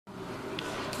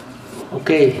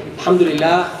Okay,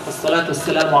 Alhamdulillah, wassalatu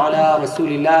wassalamu ala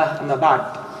Rasulillah, amma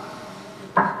ba'd.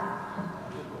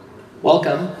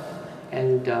 Welcome,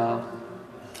 and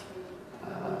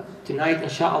tonight,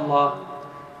 inshallah,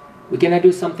 we're going to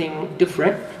do something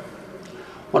different.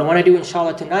 What I want to do,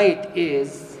 inshallah, tonight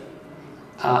is,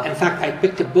 in fact, I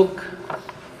picked a book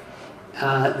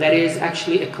that is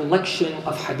actually a collection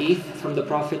of hadith from the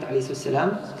Prophet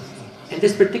ﷺ. And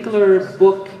this particular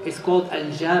book is called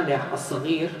Al-Jami'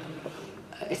 Al-Saghir.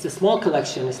 It's a small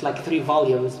collection, it's like 3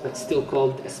 volumes, but still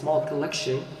called a small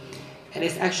collection. And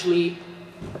it's actually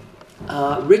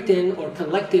written or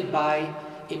collected by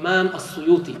Imam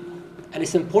As-Suyuti. And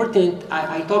it's important,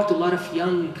 I talk to a lot of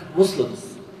young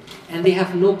Muslims, and they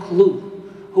have no clue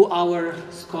who our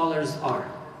scholars are.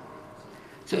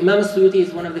 So Imam As-Suyuti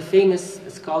is one of the famous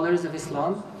scholars of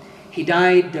Islam. He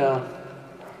died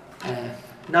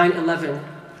 9/11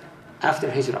 after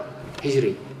Hijri.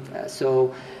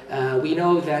 We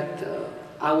know that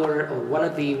one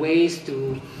of the ways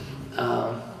to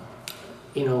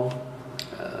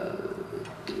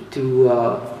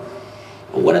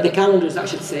one of the calendars, I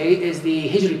should say, is the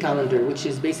Hijri calendar, which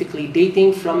is basically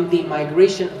dating from the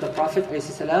migration of the Prophet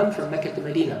ﷺ from Mecca to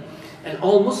Medina. And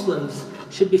all Muslims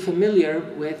should be familiar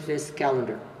with this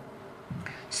calendar.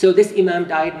 So this Imam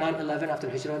died 9/11 after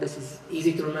Hijrah. This is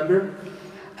easy to remember.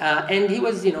 And he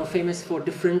was, famous for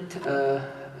different,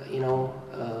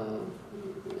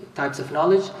 types of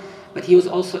knowledge. But he was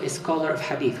also a scholar of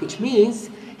hadith, which means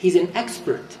he's an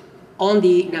expert on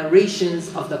the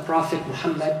narrations of the Prophet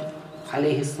Muhammad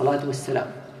alayhi salatu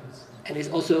wassalam. And it's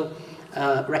also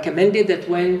recommended that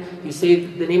when you say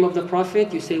the name of the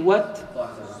Prophet, you say what?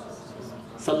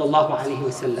 Sallallahu alayhi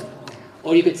wasallam.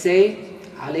 Or you could say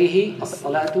alayhi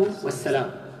as-salatu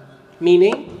wassalam,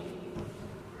 meaning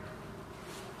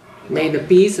may the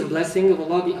peace and blessing of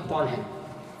Allah be upon him.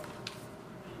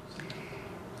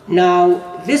 Now,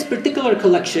 this particular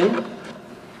collection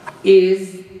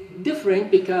is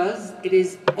different because it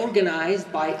is organized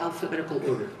by alphabetical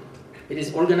order. It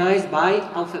is organized by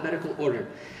alphabetical order.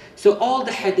 So all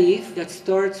the hadith that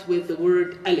starts with the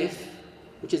word alif,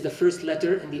 which is the first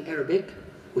letter in the Arabic,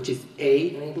 which is A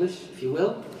in English, if you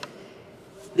will,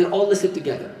 they're all listed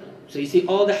together. So you see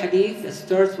all the hadith that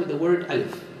starts with the word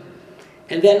alif.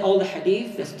 And then all the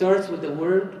hadith that starts with the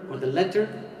word or the letter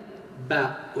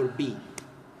ba or B.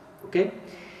 Okay?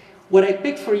 What I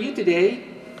picked for you today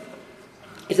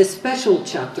is a special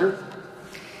chapter.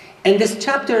 And this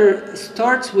chapter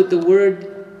starts with the word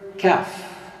kaf,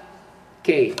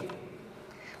 K.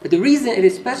 But the reason it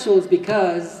is special is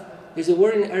because there's a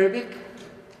word in Arabic,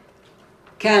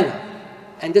 kana.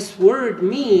 And this word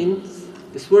means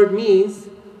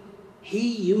he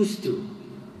used to.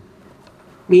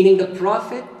 Meaning the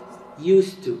Prophet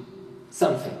used to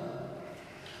something.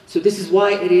 So this is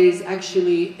why it is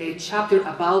actually a chapter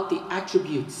about the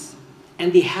attributes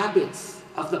and the habits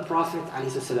of the Prophet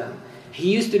ﷺ.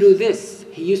 He used to do this,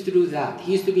 he used to do that,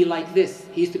 he used to be like this,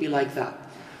 he used to be like that.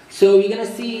 So you're going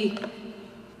to see,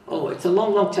 it's a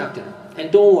long chapter.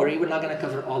 And don't worry, we're not going to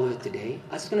cover all of it today.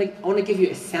 I want to give you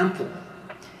a sample.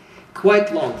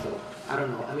 Quite long though, I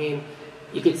don't know. I mean,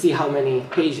 you can see how many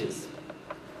pages.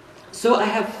 So I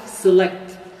have selected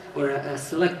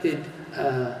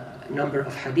number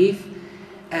of hadith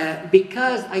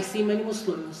because I see many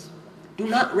Muslims do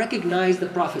not recognize the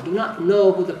Prophet, do not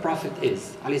know who the Prophet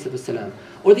is, ﷺ,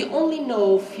 or they only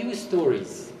know few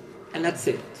stories, and that's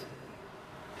it.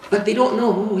 But they don't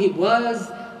know who he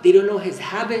was, they don't know his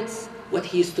habits, what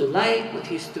he used to like, what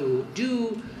he used to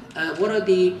do, what are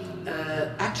the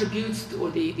attributes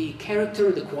or the character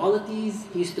or the qualities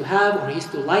he used to have or he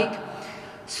used to like.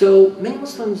 So many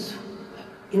Muslims,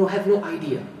 have no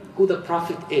idea who the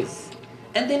Prophet is.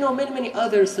 And they know many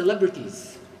other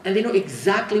celebrities. And they know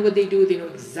exactly what they do, they know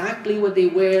exactly what they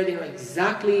wear, they know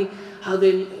exactly how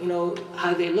they,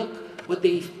 how they look, what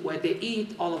they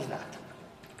eat, all of that.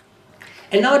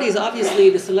 And nowadays, obviously,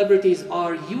 the celebrities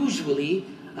are usually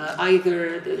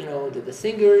either the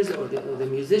singers or the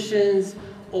musicians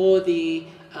or the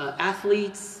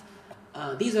athletes.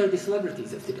 These are the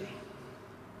celebrities of today.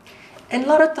 And a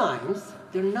lot of times,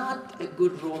 they're not a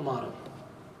good role model,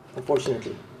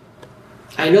 unfortunately.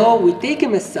 I know we take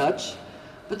them as such,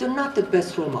 but they're not the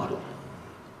best role model.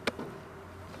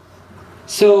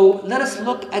 So let us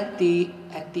look at the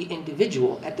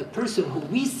individual, at the person who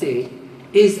we say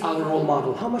is our role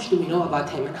model. How much do we know about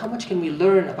him and how much can we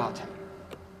learn about him?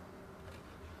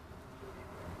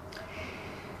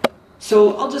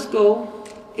 So I'll just go.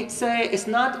 It's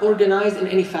not organized in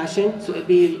any fashion, so it'd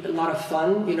be a lot of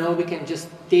fun. We can just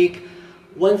take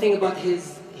one thing about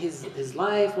his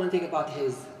life, one thing about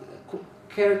his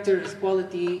character, his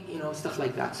quality, stuff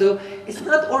like that. So it's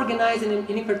not organized in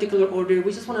any particular order.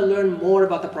 We just want to learn more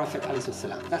about the Prophet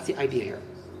ﷺ. That's the idea here.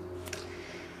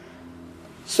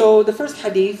 So the first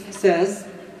hadith says,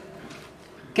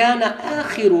 كان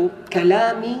آخر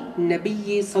كلام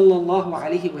النبي صلى الله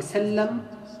عليه وسلم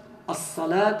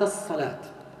الصلاة.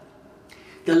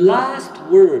 The last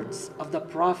words of the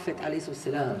Prophet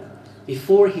ﷺ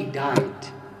before he died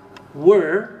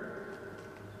were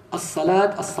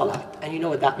as-salat, as-salat. And you know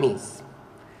what that means.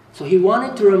 So he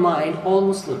wanted to remind all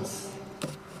Muslims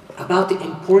about the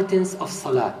importance of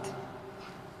salat.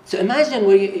 So imagine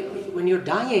when you're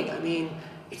dying,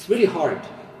 it's really hard.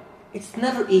 It's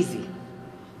never easy.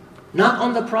 Not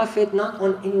on the Prophet, not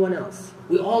on anyone else.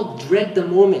 We all dread the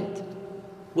moment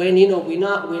when we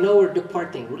know we're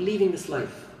departing, we're leaving this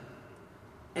life.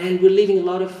 And we're leaving a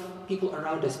lot of people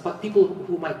around us, but people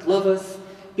who might love us,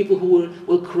 people who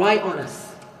will cry on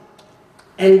us.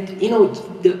 And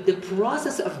the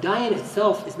process of dying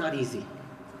itself is not easy.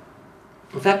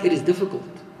 In fact, it is difficult.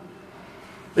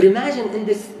 But imagine in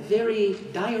this very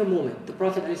dire moment, the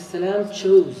Prophet ﷺ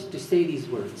chose to say these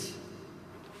words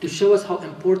to show us how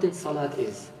important salat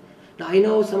is. Now I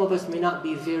know some of us may not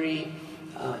be very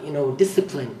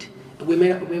disciplined. We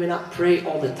may not pray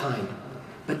all the time.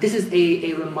 But this is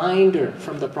a reminder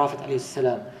from the Prophet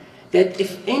ﷺ that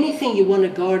if anything you want to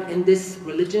guard in this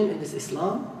religion, in this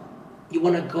Islam, you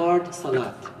want to guard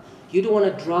salat. You don't want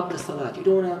to drop the salat. You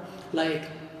don't want to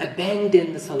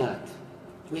abandon the salat.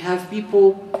 We have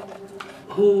people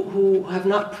who have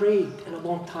not prayed in a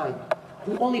long time,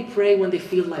 who only pray when they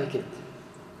feel like it.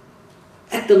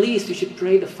 At the least, you should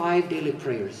pray the 5 daily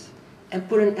prayers and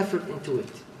put an effort into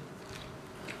it.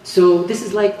 So this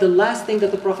is like the last thing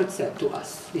that the Prophet said to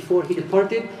us before he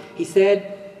departed. He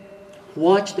said,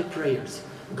 watch the prayers,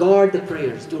 guard the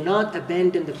prayers, do not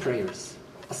abandon the prayers.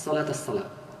 As-salat,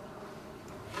 as-salat.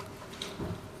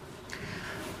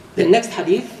 The next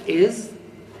hadith is,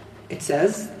 it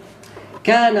says,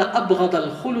 كان أبغض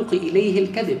الخلق إليه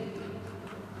الكذب.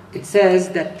 It says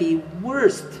that the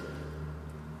worst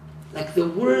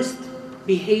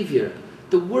behavior,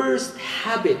 the worst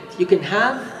habit you can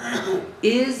have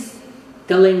is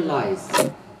telling lies.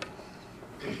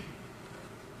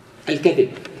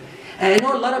 Al-kadhib. And I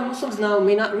know a lot of Muslims now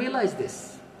may not realize this.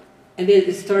 And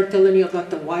they start telling you about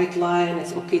the white lie, and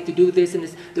it's okay to do this, and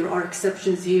there are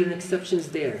exceptions here and exceptions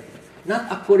there.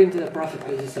 Not according to the Prophet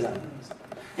ﷺ.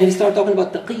 And they start talking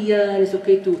about taqiyya, and it's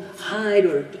okay to hide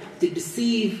or to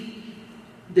deceive.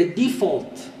 The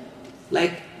default,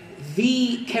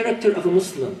 the character of a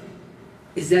Muslim,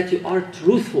 is that you are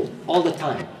truthful all the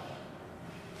time.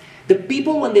 The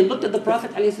people, when they looked at the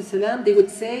Prophet ﷺ, they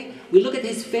would say, we look at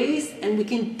his face and we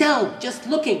can tell, just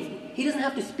looking. He doesn't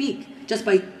have to speak. Just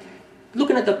by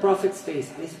looking at the Prophet's face,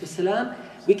 ﷺ,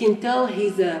 we can tell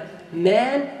he's a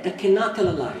man that cannot tell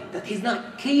a lie, that he's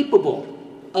not capable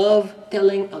of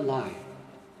telling a lie.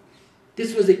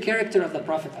 This was the character of the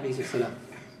Prophet ﷺ.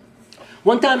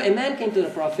 One time a man came to the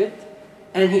Prophet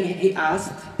and he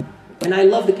asked, and I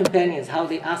love the companions, how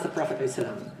they asked the Prophet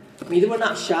ﷺ. They were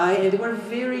not shy and they were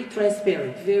very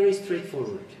transparent, very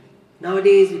straightforward.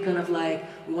 Nowadays we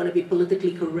we want to be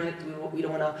politically correct, we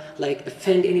don't want to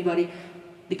offend anybody.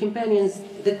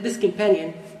 This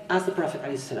companion asked the Prophet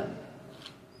ﷺ.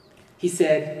 He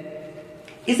said,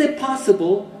 is it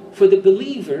possible for the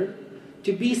believer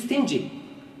to be stingy?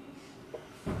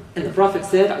 And the Prophet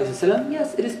said, ﷺ,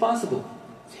 yes, it is possible.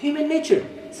 It's human nature.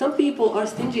 Some people are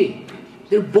stingy.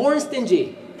 They're born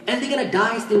stingy. And they're going to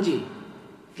die stingy.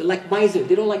 They're like miser.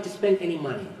 They don't like to spend any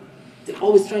money. They're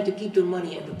always trying to keep their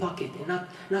money in the pocket and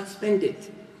not spend it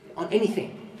on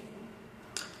anything.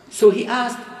 So he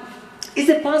asked, is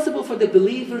it possible for the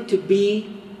believer to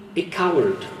be a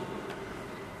coward?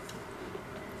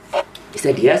 He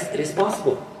said, yes, it is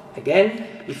possible. Again,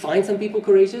 you find some people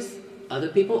courageous, other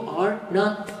people are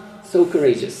not so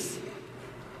courageous.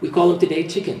 We call them today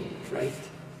chicken, right?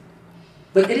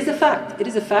 But it is a fact. It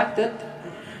is a fact that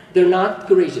they're not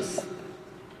courageous.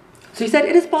 So he said,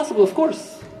 it is possible, of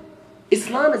course.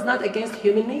 Islam is not against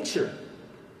human nature.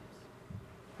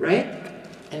 Right?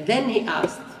 And then he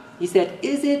asked, he said,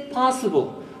 is it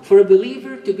possible for a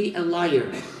believer to be a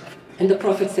liar? And the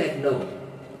Prophet said, no.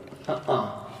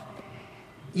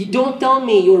 You don't tell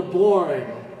me you're born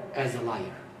as a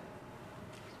liar.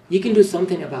 You can do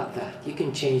something about that. You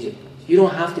can change it. You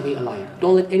don't have to be a liar.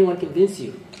 Don't let anyone convince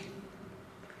you.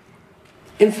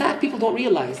 In fact, people don't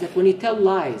realize that when you tell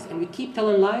lies and we keep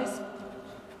telling lies,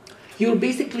 you're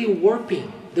basically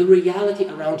warping the reality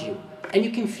around you. And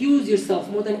you confuse yourself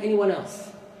more than anyone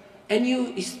else. And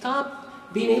you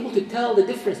stop being able to tell the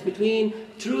difference between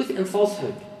truth and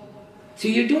falsehood. So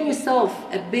you're doing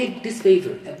yourself a big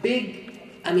disfavor, a big,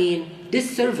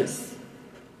 disservice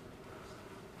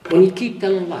when you keep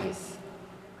telling lies.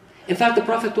 In fact, the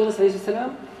Prophet told us,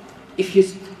 ﷺ,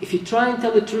 if you try and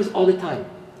tell the truth all the time,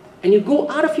 and you go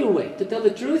out of your way to tell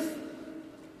the truth,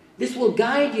 this will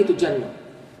guide you to Jannah.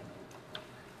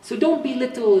 So don't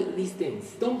belittle these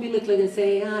things. Don't belittle it and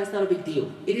say, it's not a big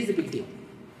deal. It is a big deal.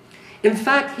 In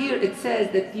fact, here it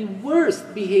says that the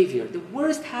worst behavior, the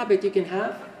worst habit you can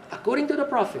have, according to the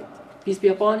Prophet, peace be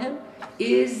upon him,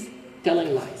 is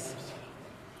telling lies.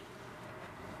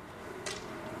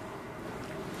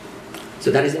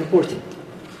 So that is important.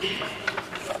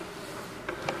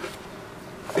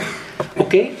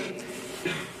 Okay?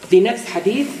 The next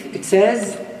hadith, it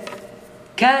says,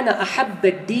 كان أحب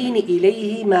الدين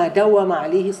إليه ما داوم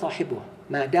عليه صاحبه.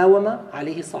 ما داوم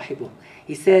عليه صاحبه.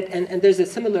 He said, and there's a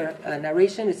similar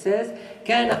narration, it says,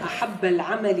 كان أحب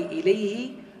العمل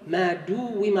إليه ما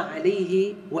دوم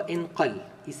عليه وإن قل.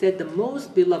 He said the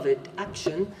most beloved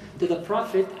action to the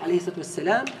Prophet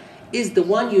ﷺ is the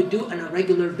one you do on a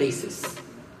regular basis.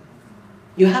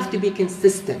 You have to be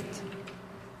consistent.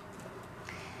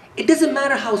 It doesn't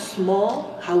matter how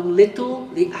small, how little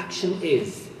the action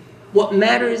is. What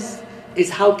matters is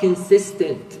how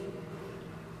consistent.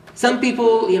 Some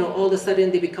people, all of a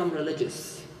sudden they become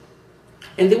religious.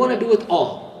 And they want to do it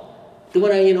all. They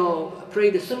want to, pray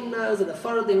the sunnahs and the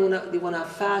fard. They want to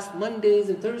fast Mondays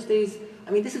and Thursdays.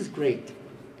 This is great.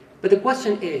 But the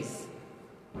question is,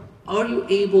 are you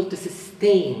able to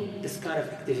sustain this kind of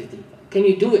activity? Can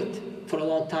you do it for a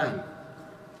long time?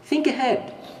 Think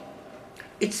ahead.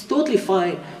 It's totally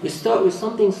fine. You start with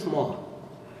something small,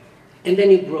 and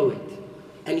then you grow it,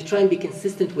 and you try and be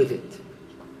consistent with it.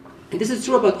 And this is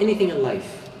true about anything in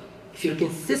life. If you're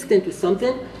consistent with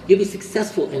something, you'll be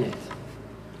successful in it.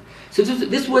 So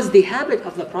this was the habit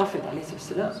of the Prophet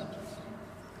ﷺ,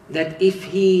 that if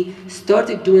he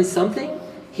started doing something,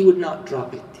 he would not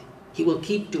drop it. He will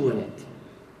keep doing it.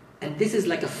 And this is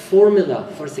like a formula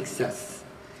for success.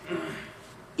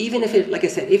 Even if it, like I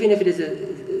said, even if it is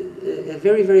a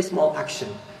very, very small action,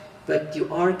 but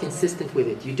you are consistent with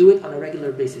it. You do it on a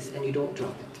regular basis and you don't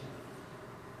drop it.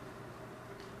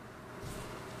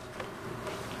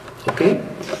 Okay?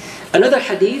 Another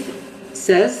hadith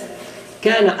says,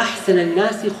 كان أحسن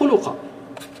الناس خلقا.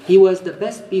 He was the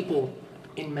best people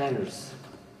in manners.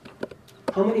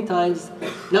 How many times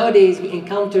nowadays we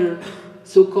encounter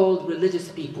so-called religious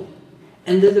people,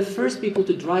 and they're the first people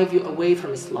to drive you away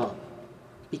from Islam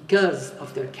because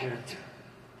of their character.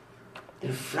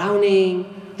 They're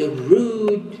frowning, they're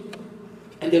rude,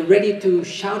 and they're ready to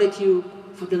shout at you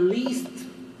for the least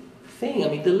thing,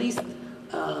 the least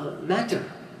matter.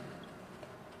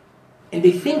 And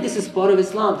they think this is part of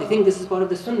Islam, they think this is part of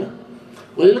the Sunnah.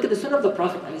 Well, look at the Sunnah of the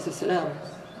Prophet ﷺ.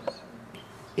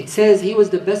 It says he was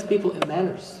the best people in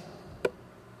manners.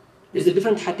 There's a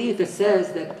different hadith that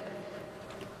says that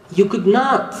you could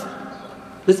not,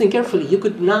 listen carefully, you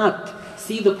could not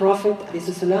see the Prophet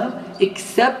ﷺ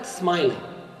except smiling.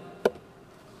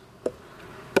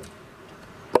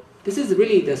 This is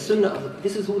really the Sunnah,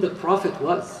 this is who the Prophet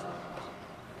was.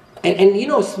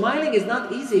 And smiling is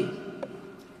not easy.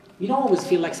 You don't always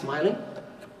feel like smiling.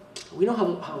 We know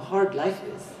how hard life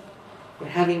is. We're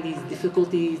having these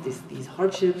difficulties, these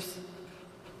hardships.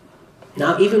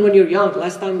 Now, even when you're young,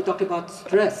 last time we talked about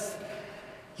stress.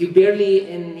 You're barely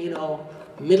in,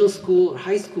 middle school or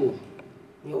high school.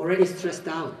 You're already stressed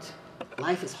out.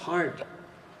 Life is hard.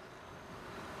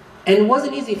 And it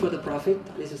wasn't easy for the Prophet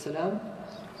ﷺ,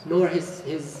 nor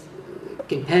his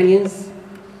companions.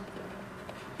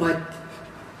 But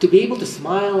to be able to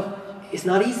smile is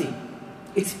not easy.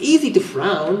 It's easy to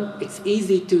frown. It's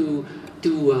easy to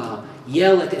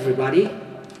yell at everybody.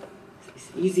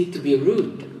 It's easy to be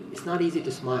rude. It's not easy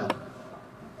to smile.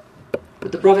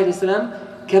 But the Prophet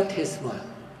ﷺ kept his smile.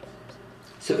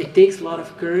 So it takes a lot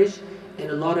of courage and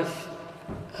a lot of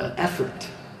effort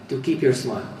to keep your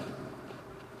smile.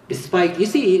 Despite,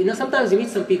 sometimes you meet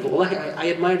some people, well, I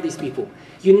admire these people.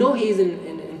 He's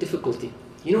in difficulty.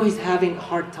 He's having a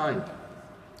hard time.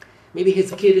 Maybe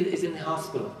his kid is in the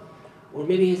hospital. Or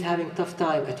maybe he's having a tough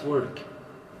time at work.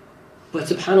 But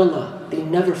subhanAllah, they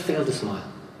never fail to smile.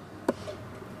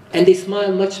 And they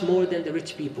smile much more than the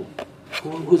rich people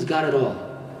who's got it all.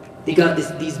 They got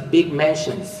these big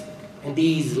mansions and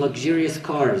these luxurious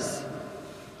cars.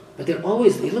 But they're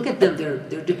always, you look at them,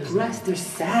 they're depressed, they're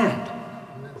sad.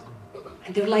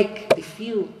 And they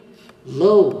feel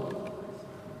low.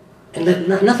 And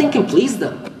that nothing can please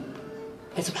them.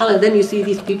 And subhanAllah, then you see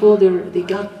these people, they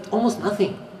got almost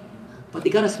nothing. But they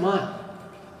got a smile.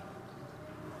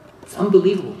 It's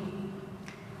unbelievable.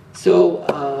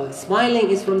 So smiling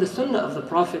is from the sunnah of the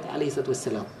Prophet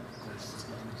ﷺ.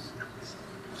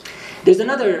 There's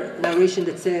another narration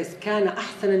that says, كان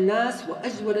أحسن الناس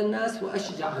وأجود الناس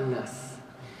وأشجع الناس.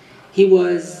 He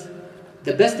was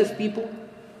the best of people.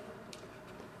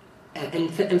 And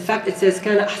in fact, it says,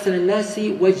 كان أحسن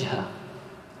الناس وجها.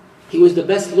 He was the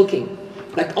best looking.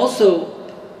 But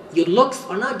also, your looks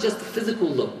are not just a physical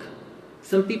look.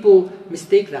 Some people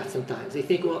mistake that sometimes. They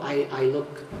think, well, I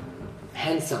look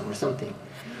handsome or something.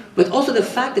 But also the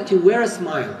fact that you wear a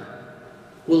smile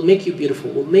will make you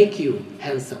beautiful, will make you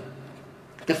handsome.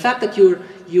 The fact that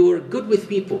you're good with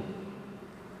people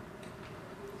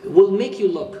will make you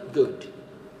look good.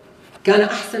 كان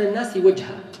أحسن الناس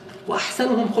وجها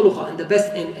وأحسنهم خلقا, and the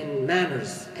best in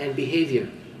manners and behavior.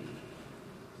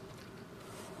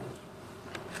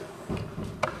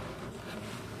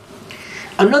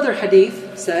 Another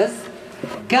hadith says,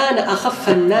 كان أخف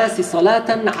الناس صلاة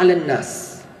على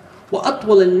الناس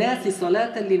وأطول الناس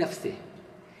صلاة لنفسه.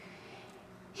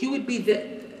 He would be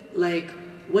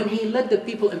when he led the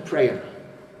people in prayer,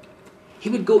 he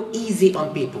would go easy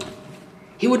on people.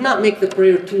 He would not make the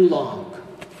prayer too long.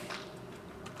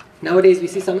 Nowadays we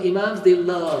see some imams, they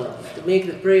love to make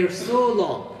the prayer so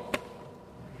long.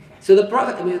 So the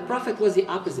Prophet was the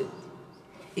opposite.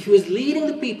 If he was leading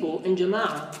the people in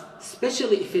Jama'ah,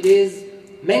 especially if it is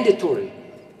mandatory.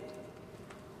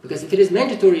 Because if it is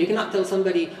mandatory, you cannot tell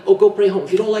somebody, oh, go pray home.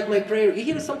 If you don't like my prayer, you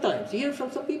hear it sometimes. You hear it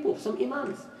from some people, some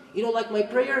imams. You don't like my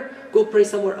prayer, go pray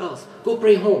somewhere else. Go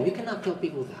pray home. You cannot tell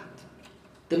people that.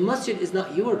 The masjid is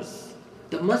not yours.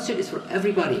 The masjid is for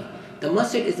everybody. The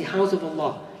masjid is the house of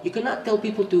Allah. You cannot tell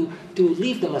people to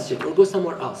leave the masjid or go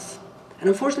somewhere else. And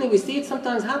unfortunately, we see it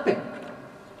sometimes happen.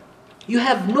 You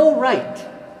have no right,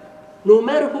 no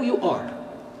matter who you are,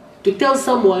 to tell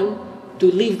someone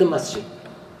to leave the masjid.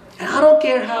 And I don't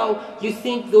care how you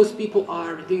think those people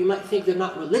are. You might think they're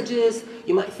not religious.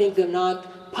 You might think they're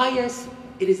not pious.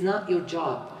 It is not your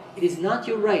job. It is not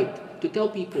your right to tell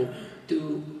people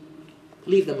to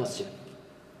leave the masjid.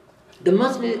 The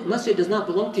masjid does not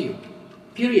belong to you.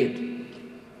 Period.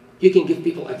 You can give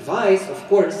people advice, of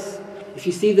course, if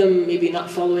you see them maybe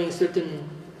not following a certain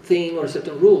thing or a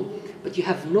certain rule. But you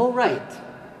have no right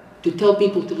to tell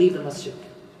people to leave the masjid.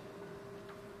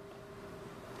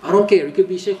 I don't care. You could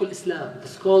be Shaykh al-Islam, the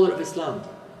scholar of Islam.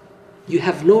 You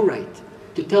have no right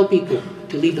to tell people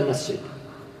to leave the masjid.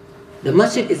 The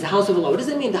masjid is the house of Allah. What does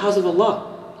it mean, the house of Allah?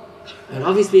 And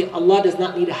obviously, Allah does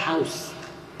not need a house.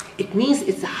 It means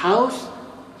it's a house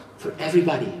for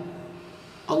everybody.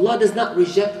 Allah does not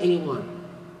reject anyone.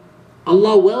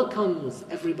 Allah welcomes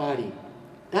everybody.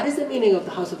 That is the meaning of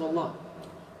the house of Allah.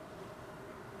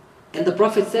 And the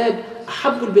Prophet said,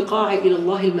 أَحَبُّ الْبِقَاعِ إِلَى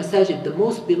اللَّهِ الْمَسَاجِدِ. The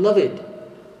most beloved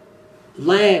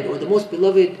land or the most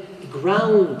beloved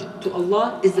ground to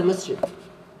Allah is the masjid.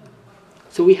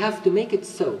 So we have to make it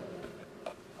so.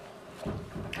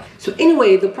 So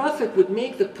anyway, the Prophet would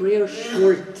make the prayer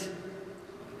short.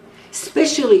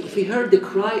 Especially if he heard the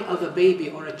cry of a baby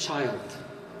or a child.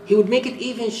 He would make it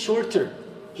even shorter.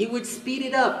 He would speed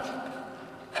it up.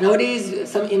 Nowadays,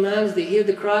 some imams, they hear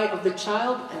the cry of the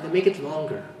child and they make it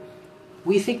longer.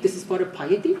 We think this is part of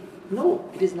piety? No,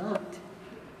 it is not.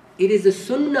 It is the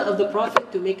sunnah of the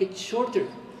Prophet to make it shorter.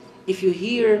 If you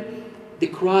hear the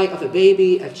cry of a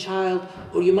baby, a child,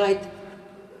 or you might,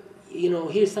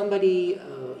 hear somebody,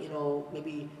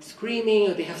 maybe screaming,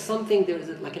 or they have something, there is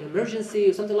like an emergency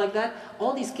or something like that.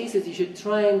 All these cases, you should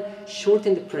try and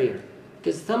shorten the prayer.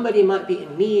 Because somebody might be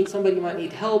in need, somebody might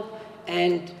need help,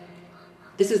 and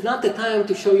this is not the time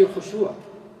to show your khushu',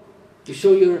 to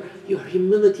show your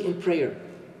humility in prayer.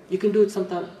 You can do it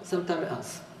sometime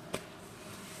else.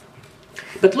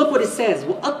 But look what it says,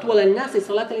 وَأَطْوَلَ النَّاسِ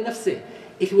صَلَاةً لِنَفْسِهِ.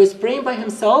 If he was praying by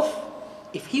himself,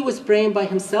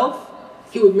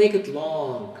 he would make it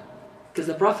long. Because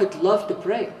the Prophet loved to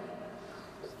pray.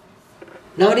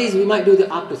 Nowadays, we might do the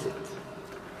opposite.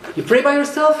 You pray by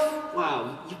yourself,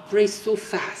 wow, you pray so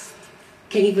fast.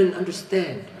 Can't even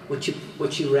understand what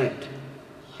you read.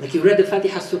 Like you read the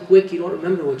Fatiha so quick, you don't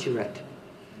remember what you read.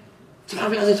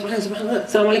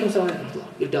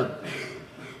 You're done.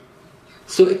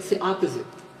 So it's the opposite.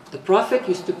 The Prophet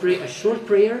used to pray a short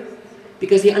prayer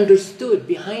because he understood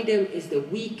behind him is the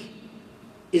weak,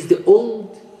 is the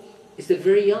old, is the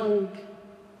very young.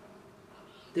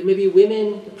 There may be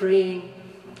women praying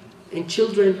and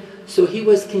children. So he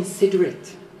was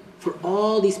considerate for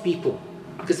all these people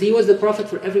because he was the Prophet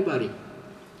for everybody.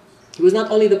 He was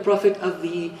not only the Prophet of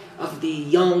the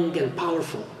young and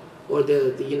powerful or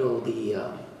the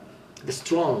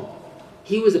strong.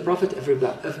 He was the Prophet of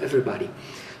everybody.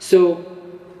 So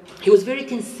he was very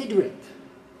considerate.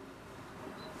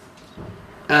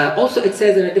 Also it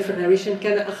says in a different narration,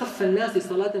 كَانَ أَخَفَّ النَّاسِ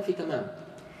صَلَاةً فِي تَمَامٍ.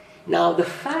 Now the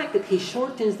fact that he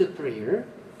shortens the prayer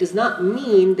does not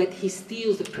mean that he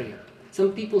steals the prayer.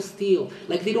 Some people steal,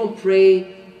 like they don't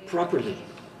pray properly.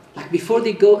 Like before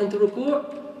they go into ruku',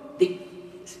 they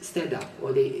stand up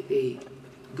or they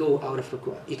go out of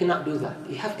ruku'. You cannot do that.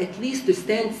 You have at least to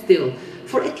stand still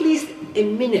for at least a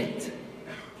minute.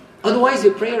 Otherwise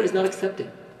your prayer is not accepted.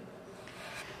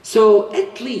 So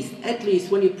at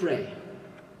least when you pray,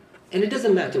 and it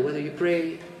doesn't matter whether you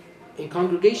pray in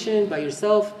congregation, by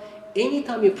yourself,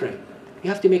 anytime you pray, you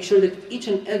have to make sure that each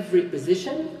and every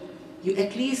position, you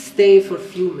at least stay for a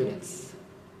few minutes.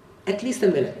 At least a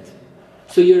minute.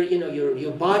 So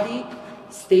your body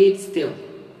stayed still.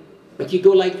 But you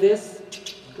go like this,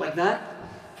 like that,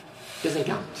 doesn't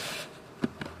count.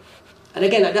 And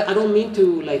again, I don't mean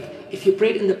to, like, if you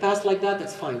prayed in the past like that,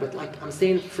 that's fine. But like I'm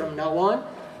saying from now on,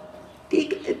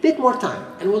 take a bit more time.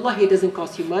 And wallahi, it doesn't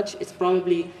cost you much. It's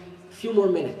probably a few more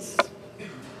minutes.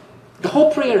 The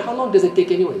whole prayer, how long does it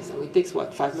take anyways? I mean, it takes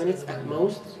what, 5 minutes at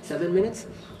most? 7 minutes?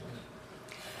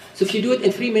 So if you do it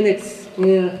in 3 minutes,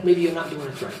 maybe you're not doing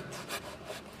it right.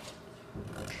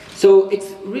 So it's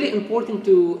really important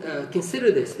to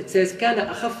consider this. It says, كَانَ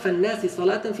أَخَفَّ النَّاسِ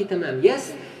صَلَاةً فِي تَمَامٍ.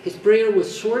 Yes, his prayer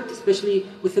was short, especially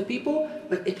with the people,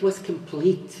 but it was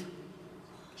complete.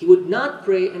 He would not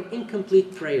pray an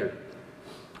incomplete prayer.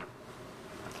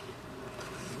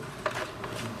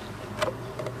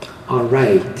 All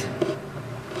right.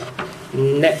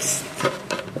 Next.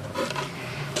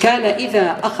 كان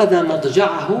إذا أخذ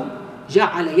مضجعه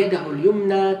جعل يده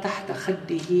اليمنى تحت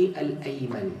خده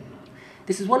الأيمن.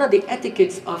 This is one of the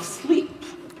etiquettes of sleep.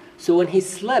 So when he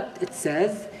slept, it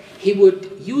says, he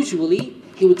would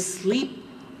sleep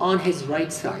on his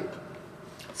right side.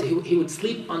 So he would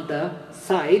sleep on the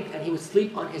side and he would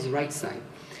sleep on his right side.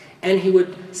 And he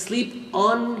would sleep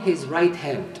on his right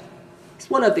hand. It's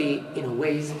one of the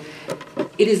ways.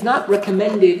 It is not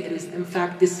recommended, it is in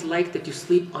fact disliked that you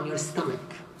sleep on your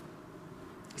stomach.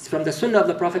 It's from the sunnah of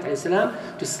the Prophet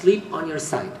ﷺ to sleep on your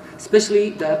side, especially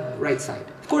the right side.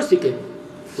 Of course you can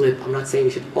flip. I'm not saying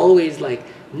you should always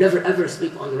never ever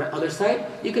sleep on the other side.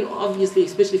 You can obviously,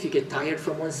 especially if you get tired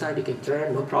from one side, you can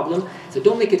turn, no problem. So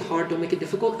don't make it hard, don't make it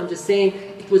difficult. I'm just saying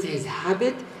it was his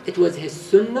habit, it was his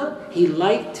sunnah. He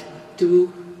liked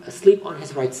to sleep on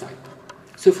his right side.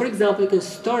 So for example, you can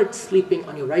start sleeping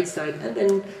on your right side and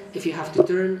then if you have to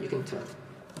turn, you can turn.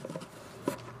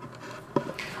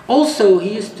 Also,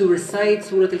 he used to recite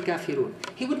Surah Al-Kafirun.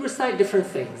 He would recite different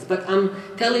things, but I'm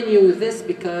telling you this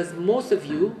because most of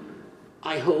you,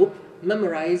 I hope,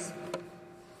 memorize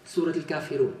Surah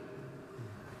Al-Kafirun.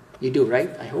 You do,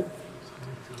 right? I hope.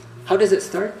 How does it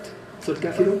start? Surah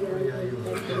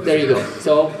Al-Kafirun? There you go.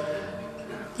 So,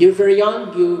 you're very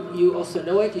young, you also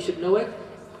know it, you should know it.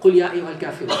 قُلْ يَا أَيُّهَا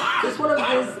الْكَافِرُونَ. It's one of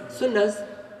his sunnahs.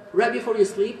 Right before you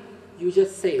sleep, you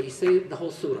just say it. You say the whole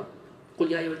surah. قُلْ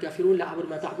يَا أَيُّهَا الْكَافِرُونَ لَا أَعْبُدُ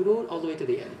مَا تَعْبُدُونَ, all the way to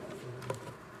the end.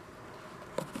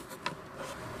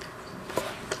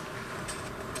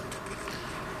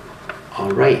 All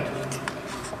right.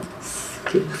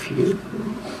 Skip few.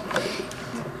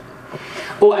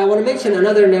 Oh, I want to mention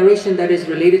another narration that is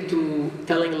related to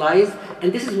telling lies.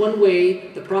 And this is one way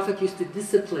the Prophet used to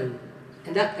discipline.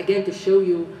 And that, again, to show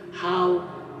you how,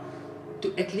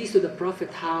 at least to the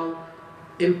Prophet, how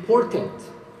important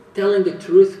telling the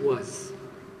truth was.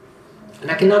 And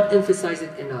I cannot emphasize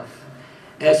it enough.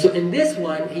 So in this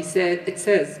one, it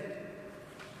says,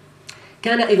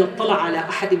 كان إذا اطلع على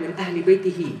أحد من أهل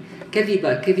بيته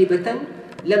كذبة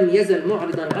لم يزل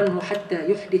معرضا عنه حتى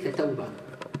يحدث توبة.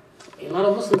 A lot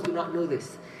of Muslims do not know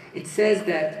this. It says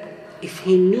that if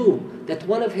he knew that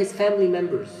one of his family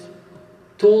members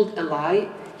told a lie,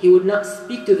 he would not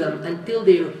speak to them until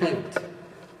they repent.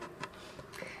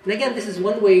 And again, this is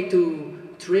one way to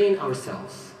train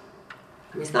ourselves.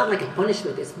 I mean, it's not like a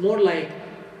punishment, it's more like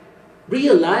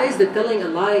realize that telling a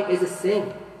lie is a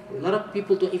sin. A lot of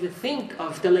people don't even think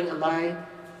of telling a lie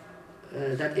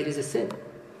that it is a sin.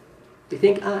 They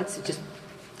think,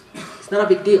 it's not a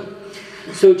big deal.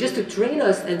 So just to train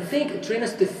us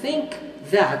to think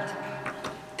that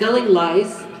telling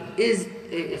lies is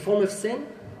a form of sin,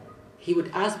 he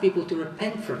would ask people to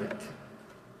repent from it.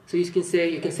 So you can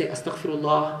say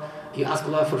astaghfirullah, you ask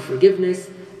Allah for forgiveness,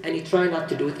 and you try not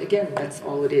to do it again. That's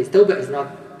all it is. Tawbah is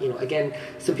not, again,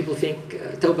 some people think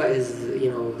tawbah is,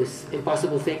 this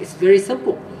impossible thing. It's very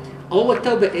simple. All what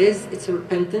tawbah is, it's a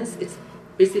repentance. It's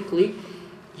basically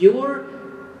your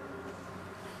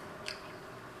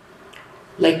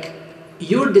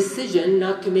decision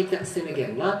not to make that sin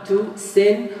again, not to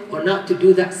sin or not to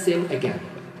do that sin again.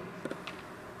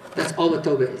 That's all what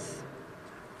tawbah is.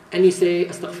 and you say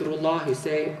astaghfirullah, you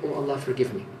say, oh Allah,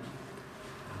 forgive me.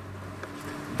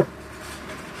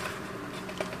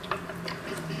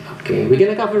 Okay, we're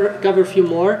gonna cover a few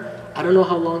more. I don't know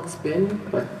how long it's been,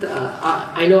 but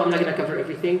I know I'm not gonna cover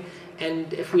everything.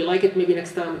 And if we like it, maybe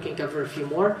next time we can cover a few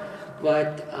more.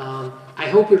 But I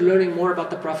hope you're learning more about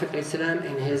the Prophet ﷺ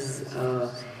and his,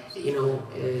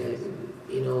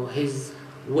 his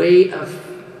way of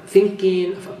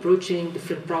thinking, of approaching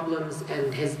different problems,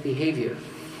 and his behavior.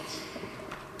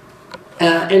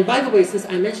 And by the way, since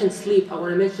I mentioned sleep, I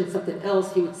want to mention something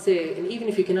else he would say. And even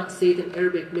if you cannot say it in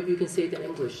Arabic, maybe you can say it in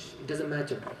English. It doesn't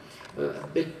matter.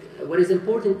 But what is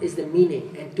important is the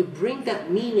meaning, and to bring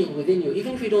that meaning within you,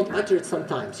 even if you don't utter it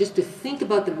sometimes, just to think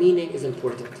about the meaning is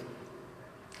important.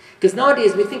 Because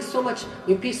nowadays we pay so much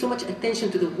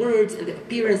attention to the words and the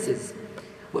appearances.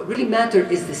 What really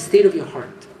matters is the state of your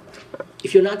heart.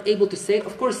 If you're not able to say it,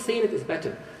 of course saying it is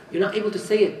better. You're not able to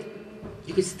say it,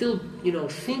 you can still,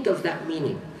 think of that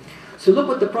meaning. So look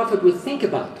what the Prophet would think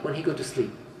about when he goes to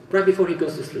sleep, right before he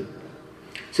goes to sleep.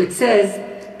 So it says,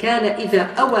 كان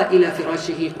إذا أوى إلى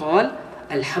فراشه قال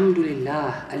الحمد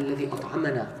لله الذي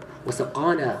أطعمنا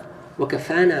وسقانا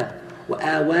وكفانا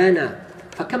وآوانا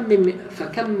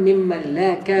فكم ممن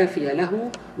لا كافي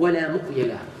له ولا مؤوي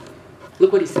له.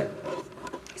 Look what he said.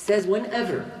 He says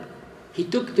whenever he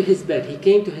came to his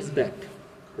bed,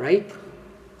 right?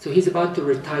 So he's about to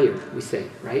retire, we say,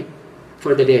 right?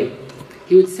 For the day.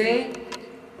 He would say,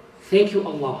 thank you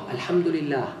Allah,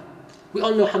 alhamdulillah. We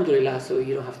all know alhamdulillah, so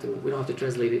we don't have to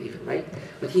translate it even, right?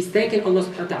 But he's thanking Allah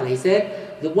subhanahu wa ta'ala. He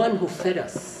said, the one who fed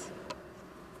us.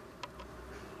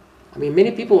 I mean,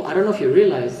 many people, I don't know if you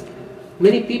realize,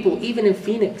 many people, even in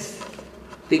Phoenix,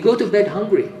 they go to bed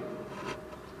hungry.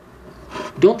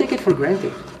 Don't take it for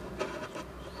granted.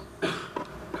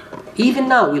 Even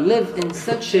now, we live in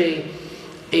such a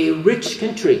rich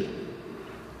country.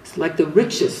 It's like the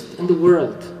richest in the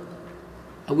world.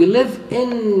 We live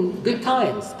in good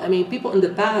times. I mean, people in the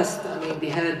past, they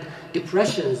had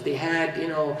depressions, they had,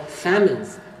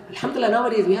 famines. Alhamdulillah,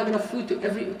 nowadays we have enough food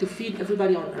to feed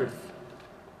everybody on earth.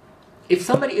 If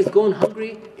somebody is going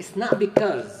hungry, it's not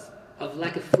because of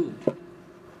lack of food.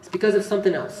 It's because of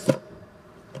something else.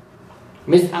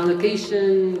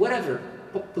 Misallocation, whatever.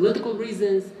 Political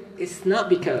reasons, it's not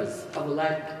because of a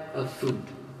lack of food.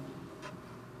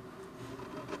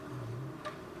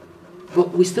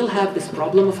 But we still have this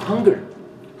problem of hunger,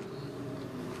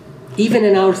 even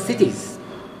in our cities.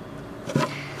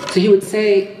 So he would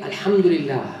say,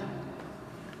 Alhamdulillah,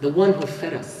 the one who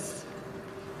fed us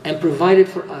and provided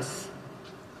for us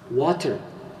water,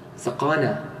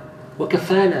 saqana, wa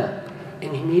kafana,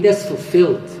 and he made us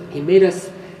fulfilled. He made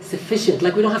us sufficient,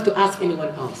 like we don't have to ask anyone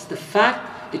else. The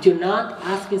fact that you're not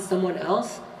asking someone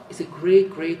else is a great,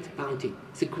 great bounty.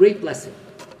 It's a great blessing.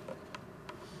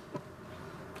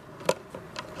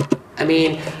 I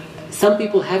mean, some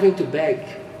people having to beg,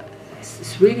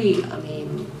 it's really,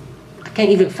 I can't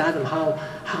even fathom how,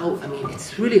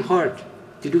 it's really hard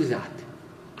to do that.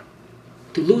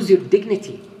 To lose your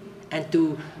dignity and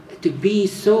to be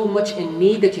so much in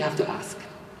need that you have to ask.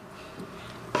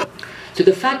 So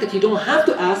the fact that you don't have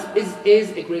to ask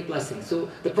is a great blessing. So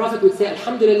the Prophet would say,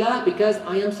 Alhamdulillah, because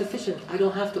I am sufficient. I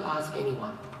don't have to ask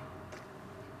anyone.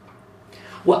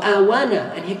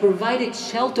 وَآوَانَا, and he provided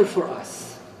shelter for us.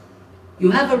 You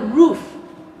have a roof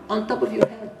on top of your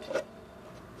head.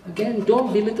 Again,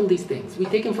 don't belittle these things. We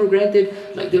take them for granted,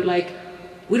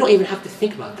 we don't even have to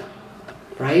think about them,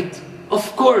 right?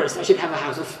 Of course I should have a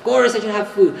house. Of course I should have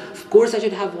food. Of course I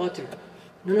should have water.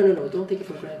 No, don't take it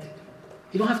for granted.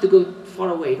 You don't have to go far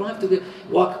away. You don't have to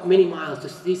walk many miles to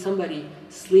see somebody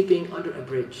sleeping under a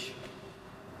bridge.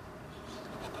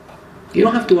 You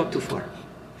don't have to walk too far.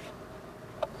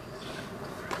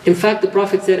 In fact, the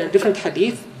Prophet said in a different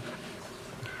hadith,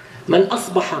 من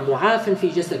أصبح معافا في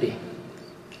جسده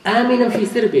آمنا في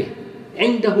سربه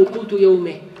عنده قوت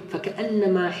يومه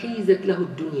فكأنما حيزت له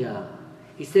الدنيا.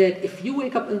 He said, if you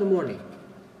wake up in the morning,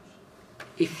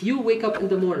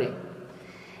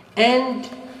 and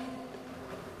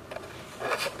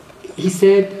he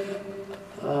said,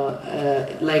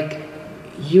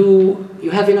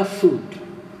 you have enough food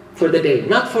for the day,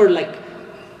 not for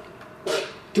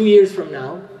 2 years from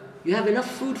now, you have enough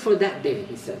food for that day,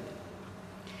 he said.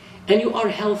 And you are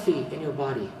healthy in your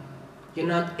body. You're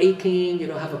not aching, you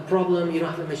don't have a problem, you don't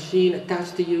have a machine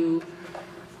attached to you.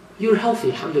 You're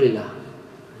healthy, alhamdulillah.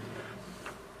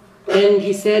 And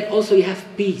he said also you have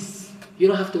peace. You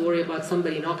don't have to worry about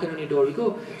somebody knocking on your door. You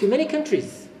go to many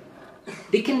countries.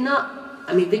 They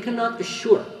cannot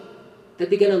assure that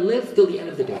they're going to live till the end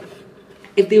of the day.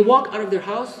 If they walk out of their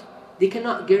house, they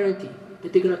cannot guarantee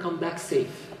that they're going to come back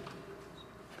safe.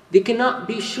 They cannot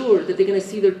be sure that they're going to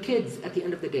see their kids at the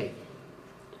end of the day.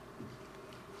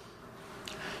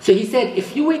 So he said,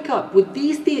 if you wake up with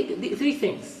these three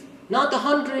things, not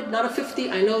 100, not 50,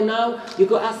 I know now, you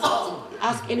go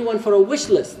ask anyone for a wish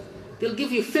list. They'll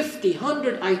give you 50,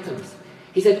 100 items.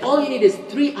 He said, all you need is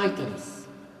 3 items.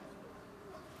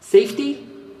 Safety,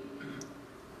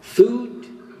 food,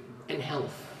 and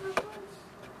health.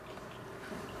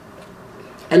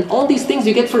 And all these things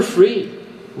you get for free.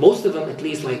 Most of them, at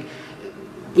least, like,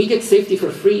 we get safety for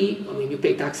free. I mean, we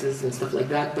pay taxes and stuff like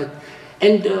that. But,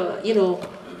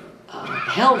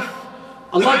 health,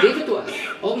 Allah gave it to us.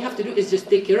 All we have to do is just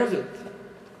take care of it.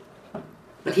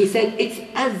 But he said, it's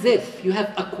as if you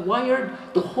have acquired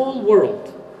the whole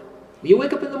world. You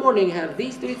wake up in the morning, you have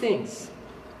these 3 things.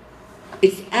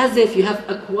 It's as if you have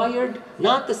acquired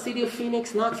not the city of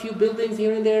Phoenix, not a few buildings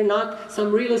here and there, not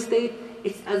some real estate.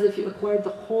 It's as if you acquired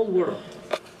the whole world.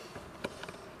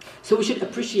 So we should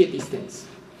appreciate these things.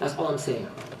 That's all I'm saying.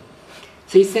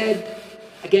 So he said,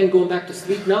 again, going back to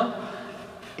sleep now.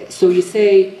 So you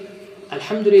say,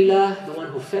 Alhamdulillah, the one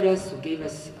who fed us, who gave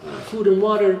us food and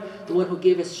water, the one who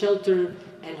gave us shelter,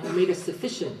 and who made us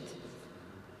sufficient.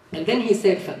 And then he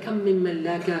said, فَكَمْ مِمَّنْ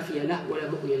لَا كَافِيَ لَهُ وَلَا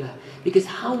مُؤْوِيَ لَهُ. Because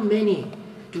how many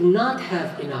do not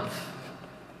have enough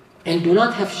and do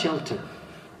not have shelter?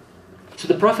 So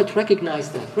the Prophet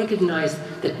recognized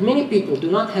that many people do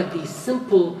not have these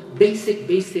simple, basic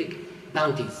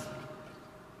bounties.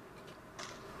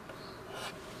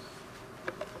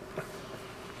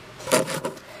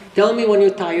 Tell me when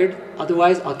you're tired,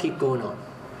 otherwise I'll keep going on.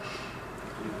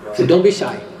 So don't be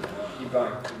shy.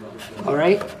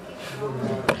 Alright?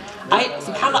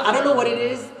 SubhanAllah, I don't know what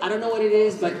it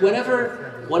is, but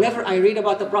whenever I read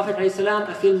about the Prophet ﷺ,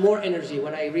 I feel more energy.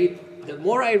 When I read, the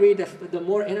more I read, the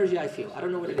more energy I feel. I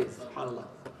don't know what it is, SubhanAllah.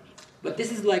 But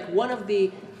this is like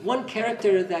one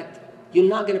character that you're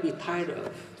not going to be tired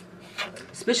of.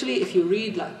 Especially if you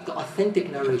read like the authentic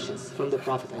narrations from the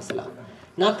Prophet ﷺ.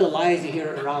 Not the lies you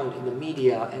hear around in the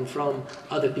media and from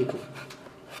other people.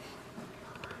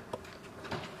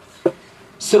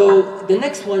 So the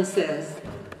next one says,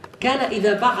 كان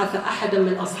إذا بعث أحدا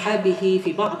من أصحابه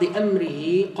في بعض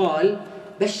أمره قال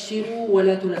بشروا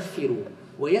ولا تنفروا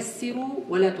ويسروا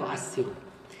ولا تعسروا.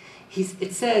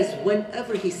 It says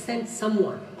whenever he sent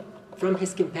someone from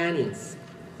his companions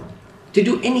to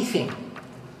do anything,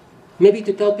 maybe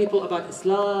to tell people about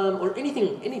Islam or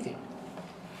anything,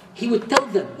 he would tell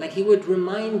them, like he would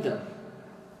remind them,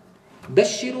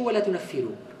 بشروا ولا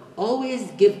تنفروا.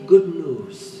 Always give good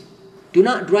news. Do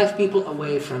not drive people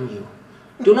away from you.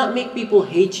 Do not make people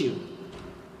hate you.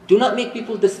 Do not make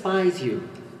people despise you.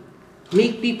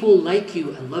 Make people like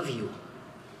you and love you.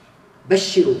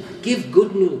 Bashiru, give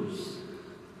good news.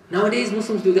 Nowadays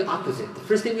Muslims do the opposite. The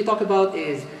first thing we talk about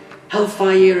is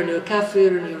hellfire and you're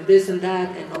kafir and you're this and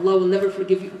that and Allah will never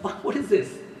forgive you. What is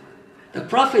this? The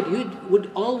Prophet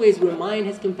would always remind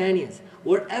his companions,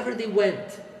 wherever they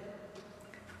went,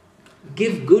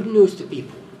 give good news to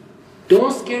people.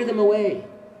 Don't scare them away.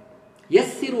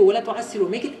 Yassiru wa la tu'assiru.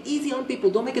 Make it easy on people.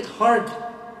 Don't make it hard.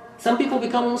 Some people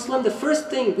become Muslim. The first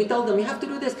thing we tell them, you have to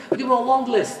do this. We give them a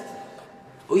long list.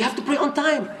 Or you have to pray on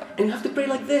time. And you have to pray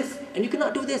like this. And you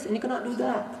cannot do this. And you cannot do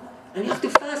that. And you have to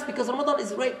fast because Ramadan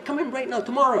is coming right now,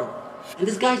 tomorrow. And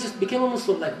this guy just became a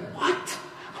Muslim. Like, what?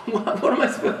 What am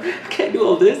I supposed to do? I can't do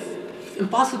all this. It's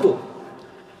impossible.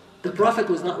 The Prophet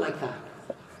was not like that.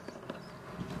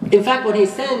 In fact, when he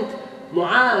sent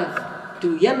Mu'adh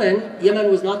to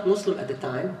Yemen was not Muslim at the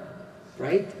time,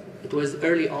 right? It was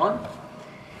early on.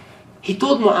 He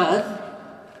told Mu'adh,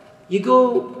 you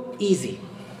go easy.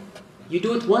 You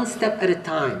do it one step at a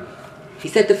time. He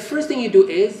said the first thing you do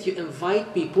is you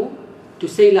invite people to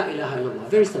say La ilaha illallah.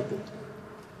 Very simple.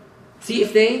 See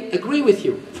if they agree with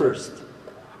you first.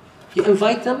 You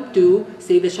invite them to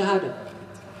say the Shahada.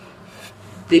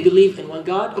 They believe in one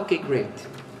God? Okay, great.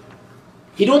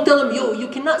 You don't tell them, you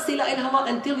cannot say La ilaha illallah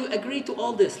until you agree to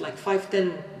all this, like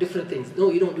 5-10 different things. No,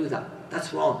 you don't do that.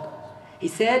 That's wrong. He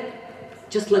said,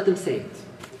 just let them say it.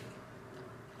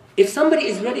 If somebody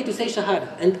is ready to say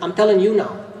Shahada, and I'm telling you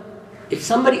now, if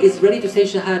somebody is ready to say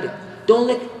Shahada, don't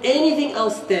let anything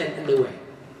else stand in the way.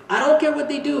 I don't care what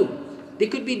they do. They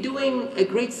could be doing a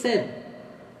great sin.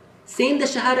 Saying the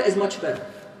Shahada is much better.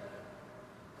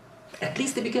 At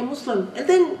least they became Muslim, and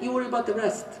then you worry about the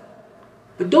rest.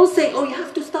 But don't say, oh, you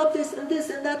have to stop this and this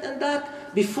and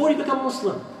that before you become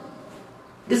Muslim.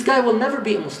 This guy will never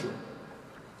be a Muslim.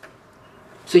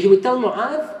 So he would tell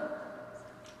Mu'adh,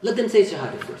 let them say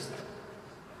Shahada first.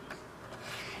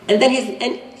 And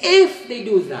if they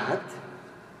do that,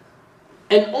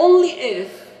 and only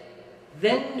if,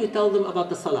 then you tell them about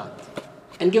the Salat.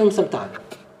 And give them some time.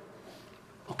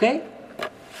 Okay?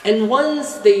 And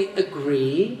once they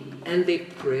agree and they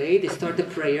pray, they start the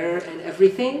prayer and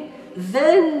everything,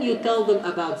 then you tell them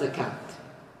about zakat.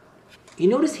 You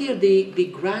notice here the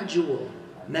gradual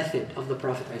method of the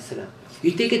Prophet ﷺ.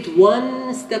 You take it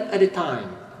one step at a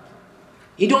time.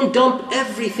 You don't dump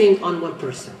everything on one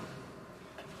person.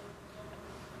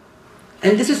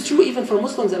 And this is true even for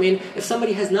Muslims. I mean, if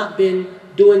somebody has not been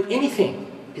doing anything,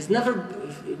 has never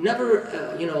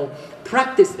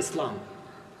practiced Islam,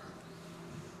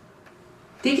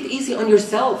 take it easy on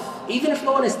yourself. Even if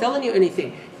no one is telling you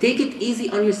anything, take it easy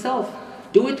on yourself.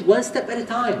 Do it one step at a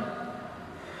time.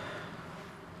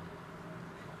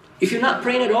 If you're not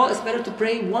praying at all, it's better to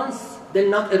pray once than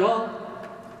not at all.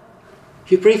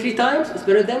 If you pray 3 times, it's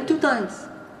better than 2 times.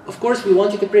 Of course, we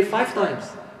want you to pray 5 times.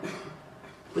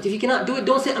 But if you cannot do it,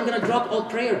 don't say, I'm going to drop all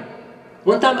prayer.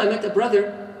 One time I met a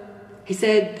brother. He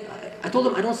said, I told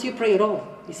him, I don't see you pray at all.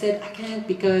 He said, I can't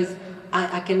because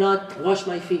I cannot wash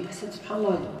my feet. I said,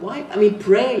 SubhanAllah, why? I mean,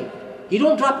 pray. You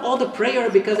don't drop all the prayer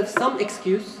because of some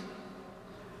excuse.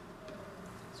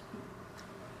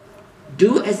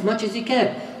 Do as much as you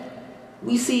can.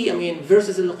 We see,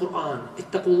 verses in the Quran.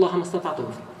 اتقوا الله ما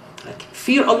استطعتم. Like,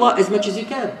 fear Allah as much as you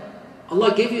can.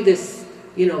 Allah gave you this,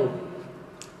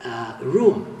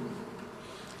 room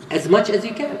as much as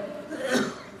you can.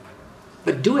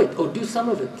 But do it, or do some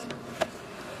of it.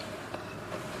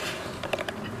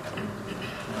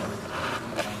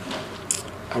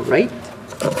 All right.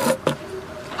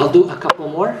 I'll do a couple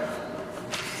more.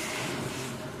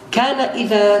 كان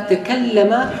إذا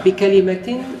تكلم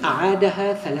بكلمة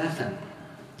أعادها 3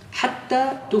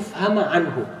 حتى تفهم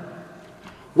عنه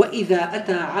وإذا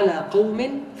أتى على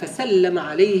قوم فسلم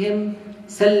عليهم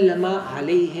سلم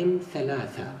عليهم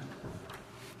 3.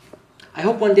 I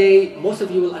hope one day most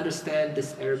of you will understand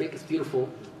this Arabic. It's beautiful.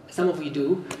 Some of you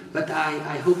do, but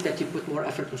I hope that you put more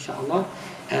effort, inshallah.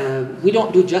 We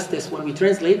don't do justice when we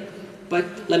translate, but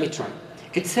let me try.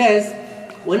 It says,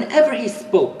 whenever he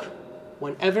spoke,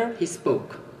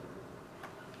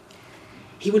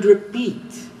 he would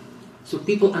repeat so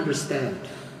people understand.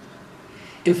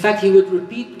 In fact, he would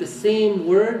repeat the same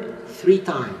word 3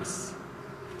 times.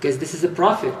 Because this is a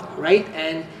prophet, right?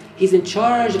 And he's in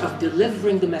charge of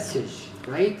delivering the message,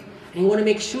 right? And you want to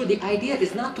make sure the idea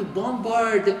is not to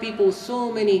bombard the people with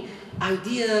so many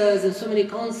ideas and so many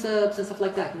concepts and stuff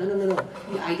like that. No.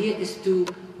 The idea is to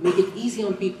make it easy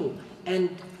on people and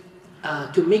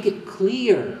to make it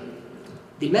clear.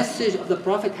 The message of the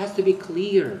Prophet has to be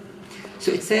clear.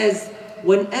 So it says,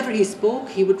 whenever he spoke,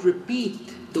 he would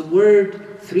repeat the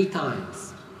word 3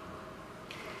 times.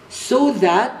 So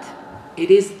that it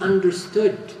is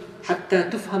understood. حتى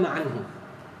تفهم عنه.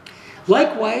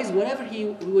 Likewise, whenever he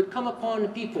would come upon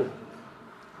people,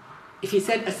 if he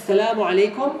said Assalamu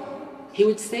alaikum, he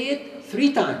would say it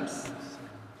 3 times.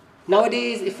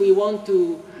 Nowadays, if we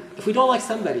don't like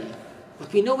somebody,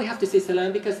 but we know we have to say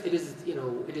salam because it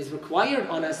is required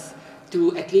on us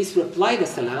to at least reply the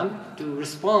salam, to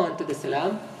respond to the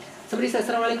salam. Somebody says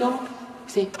Assalamu alaikum, we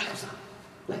say salam.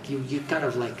 Like you kind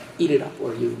of like eat it up,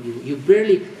 or you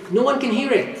barely, no one can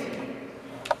hear it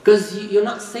because you're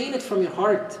not saying it from your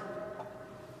heart.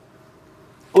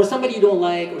 Or somebody you don't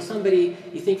like, or somebody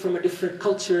you think from a different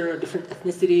culture, or different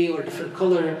ethnicity, or different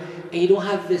color, and you don't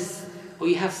have this, or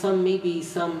you have some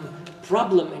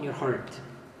problem in your heart,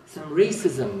 some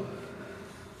racism,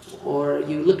 or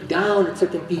you look down at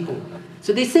certain people.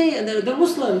 So they say, and they're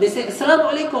Muslim, they say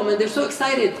Assalamu alaikum, and they're so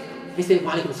excited. They say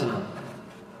Wa alaikum salam.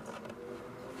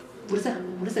 What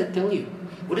does that tell you?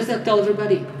 What does that tell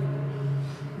everybody?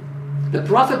 The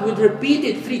Prophet would repeat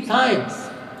it 3 times.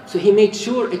 So he made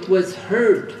sure it was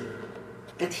heard,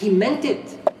 that he meant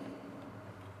it.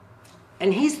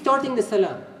 And he's starting the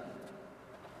salam.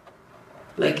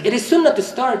 Like, it is sunnah to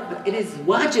start, but it is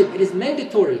wajib, it is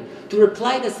mandatory to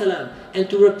reply the salam, and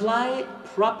to reply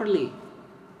properly.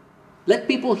 Let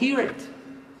people hear it.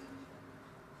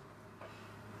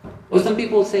 Or some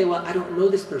people say, well, I don't know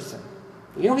this person.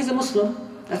 He's a Muslim,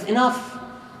 that's enough.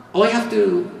 All you have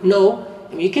to know,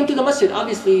 you came to the masjid,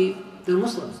 obviously there are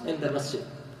Muslims in the masjid.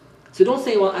 So don't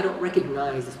say, well, I don't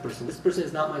recognize this person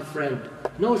is not my friend.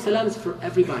 No, salam is for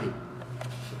everybody.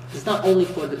 It's not only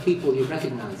for the people you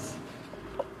recognize.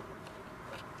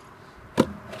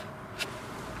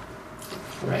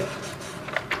 Right.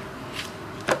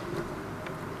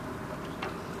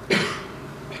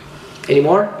 Any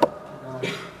more?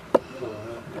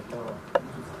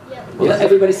 Well, let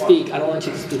everybody speak. I don't want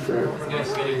you to speak for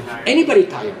everyone. Anybody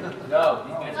tired? No.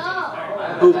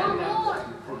 Who?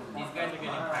 These guys are getting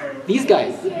tired. These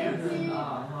guys?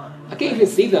 I can't even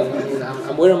see them.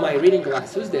 I'm wearing my reading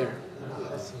glass. Who's there?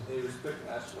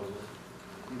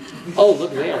 Oh,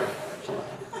 look there.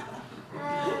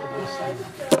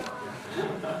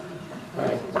 All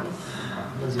right.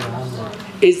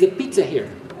 Is the pizza here?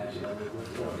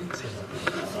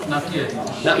 Not yet.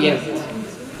 Not yet.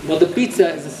 Well, the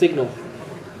pizza is a signal.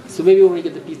 So maybe when we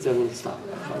get the pizza, we'll stop.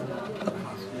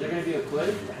 Is there going to be a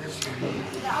quiz?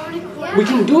 We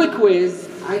can do a quiz.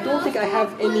 I don't think I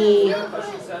have any.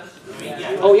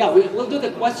 Oh yeah, we'll do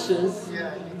the questions.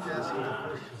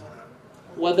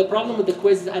 Well, the problem with the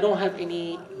quiz is I don't have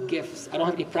any gifts. I don't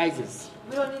have any prizes.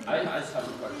 I just have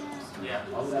a question. Yeah.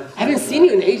 I haven't seen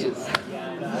you in ages.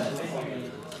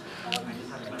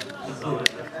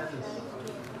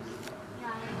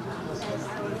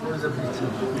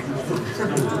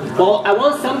 Well, I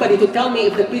want somebody to tell me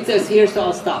if the pizza is here, so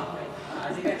I'll stop.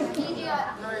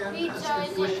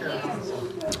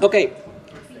 Okay,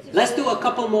 let's do a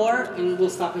couple more and we'll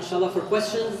stop inshallah for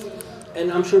questions.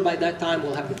 And I'm sure by that time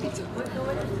we'll have the pizza.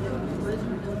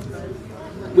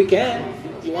 We can.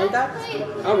 You want that?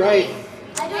 All right.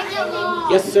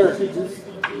 Yes, sir.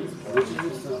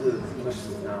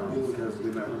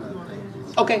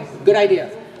 Okay, good idea.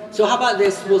 So how about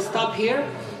this? We'll stop here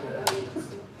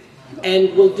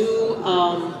and we'll do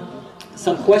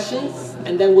some questions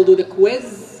and then we'll do the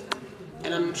quiz.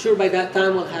 And I'm sure by that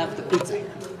time we'll have the pizza.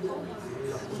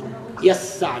 Yes,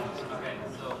 Saad. Okay,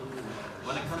 so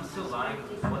when it comes to lying,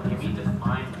 what can we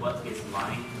define what is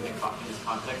lying in this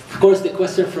context? Of course, the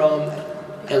question from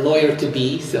a lawyer to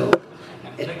be, so.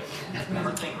 Here's the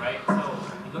thing, right? So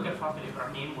you look at Prophet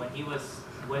Ibrahim, when he was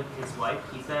with his wife,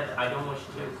 he said, I don't wish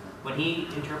to. When he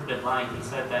interpreted lying, he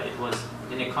said that it was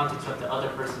in the context of the other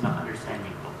person not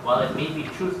understanding. While it may be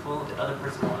truthful, the other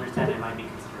person will understand it might be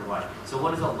considered a lie. So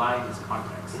what is a lie in this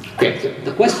context? Okay, so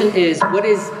the question is, what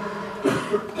is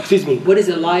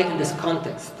a lie in this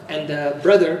context? And the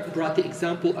brother brought the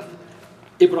example of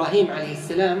Ibrahim alayhi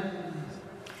salam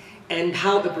and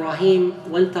how Ibrahim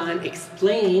one time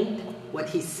explained what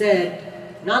he said,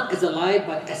 not as a lie,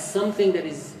 but as something that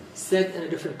is said in a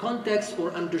different context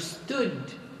or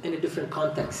understood in a different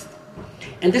context.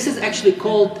 And this is actually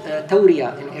called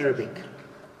tawriya in Arabic.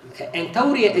 And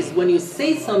tawriya is when you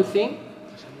say something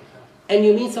and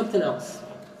you mean something else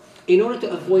in order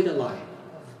to avoid a lie.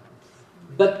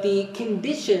 But the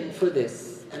condition for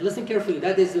this, and listen carefully,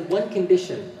 that is the one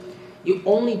condition. You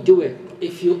only do it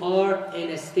if you are in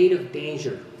a state of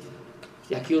danger.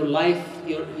 Like your life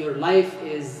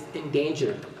is in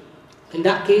danger. In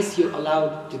that case, you're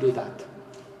allowed to do that.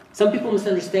 Some people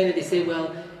misunderstand it. They say,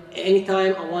 well,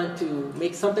 anytime I want to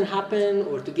make something happen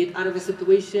or to get out of a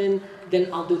situation, then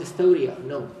I'll do this tawriya.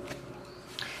 No.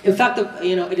 In fact,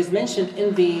 it is mentioned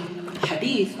in the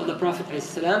hadith of the Prophet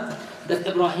ﷺ that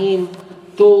Ibrahim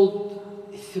told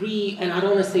 3, and I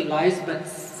don't want to say lies, but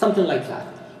something like that.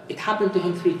 It happened to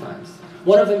him 3 times.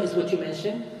 One of them is what you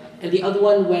mentioned, and the other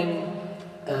one when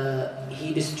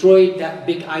he destroyed that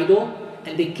big idol,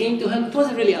 and they came to him. It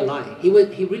wasn't really a lie. He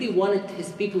really wanted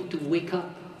his people to wake up.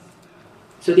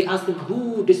 So they asked him,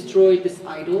 who destroyed this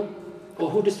idol? Or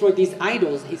who destroyed these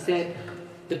idols? He said,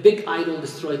 the big idol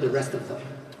destroyed the rest of them.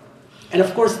 And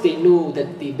of course they knew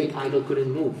that the big idol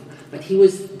couldn't move. But he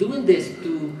was doing this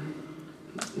to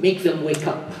make them wake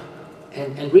up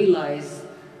and realize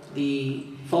the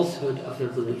falsehood of their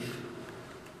belief.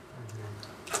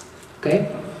 Okay?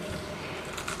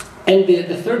 And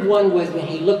the third one was when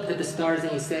he looked at the stars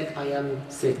and he said, I am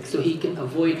sick. So he can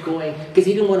avoid going, because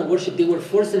he didn't want to worship. They were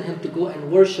forcing him to go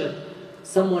and worship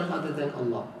someone other than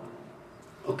Allah.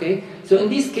 Okay? So in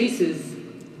these cases,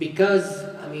 because,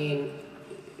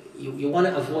 you want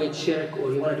to avoid shirk,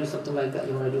 or you want to do something like that,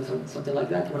 you want to do something like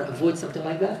that, you want to avoid something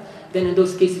like that, then in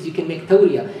those cases you can make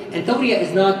tawriya. And tawriya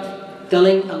is not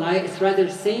telling a lie, it's rather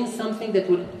saying something that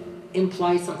would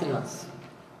imply something else.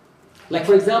 Like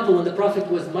for example, when the Prophet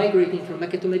was migrating from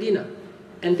Mecca to Medina,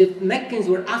 and the Meccans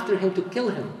were after him to kill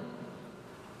him,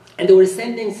 and they were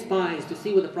sending spies to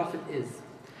see where the Prophet is.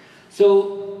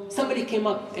 So somebody came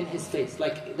up in his face,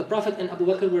 like the Prophet and Abu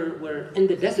Bakr were in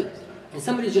the desert, and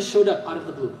somebody just showed up out of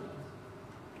the blue.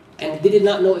 And they did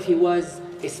not know if he was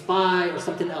a spy or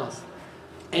something else.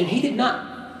 And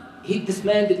this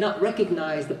man did not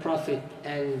recognize the Prophet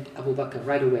and Abu Bakr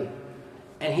right away.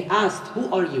 And he asked,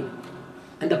 who are you?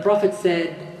 And the Prophet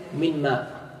said, Min Ma.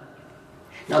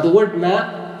 Now the word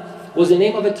Ma was the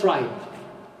name of a tribe,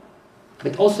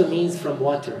 but also means from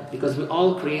water, because we're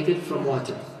all created from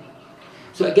water.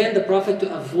 So again, the Prophet,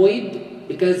 to avoid,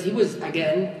 because he was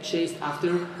again chased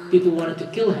after, people wanted to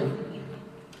kill him.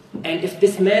 And if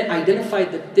this man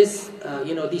identified that these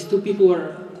 2 people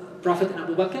were Prophet and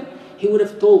Abu Bakr, he would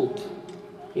have told,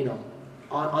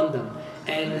 on them.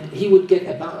 and he would get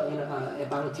a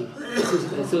bounty.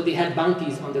 So they had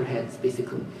bounties on their heads,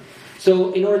 basically.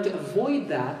 So in order to avoid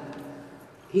that,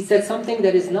 he said something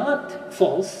that is not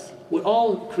false. We're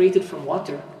all created from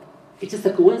water. It's just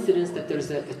a coincidence that there's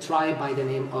a tribe by the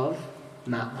name of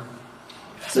Ma.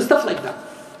 So stuff like that.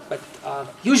 But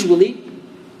usually,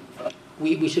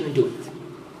 we shouldn't do it.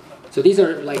 So these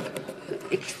are like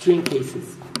extreme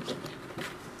cases.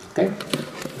 Okay?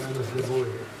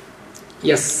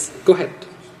 Yes, go ahead.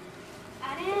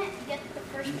 I didn't get the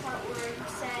first part where you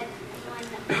said when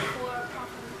before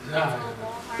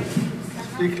Prophet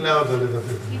Speak loud a little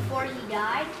bit. before he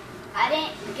died. I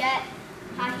didn't get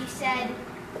how he said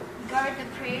guard the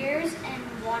prayers and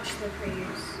watch the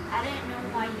prayers. I didn't know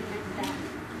why he meant that.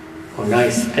 Oh,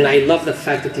 nice. And I love the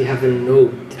fact that you have a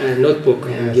notebook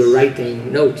and you're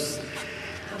writing notes.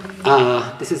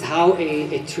 This is how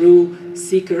a true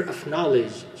seeker of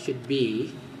knowledge should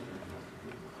be.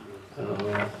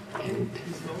 And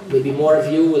maybe more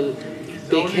of you will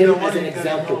take him as an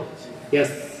example.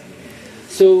 Yes.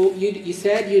 So you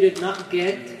said you did not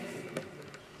get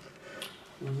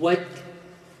what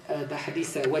the hadith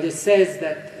said. What it says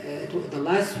that the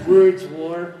last words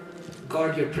were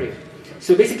guard your prayer.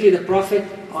 So basically the Prophet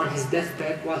on his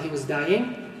deathbed while he was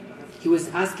dying, he was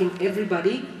asking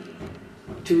everybody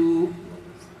to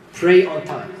pray on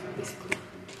time, basically.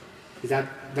 Is that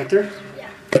better? Yeah.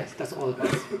 Yes, that's all it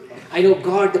was. I know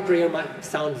guard the prayer might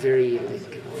sound very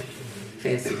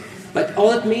fancy, but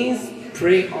all it means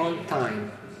pray on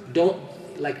time. Don't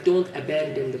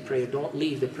abandon the prayer. Don't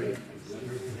leave the prayer.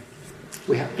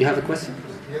 You have a question?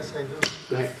 Yes, I do.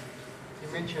 Go ahead.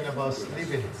 You mentioned about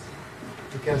sleeping.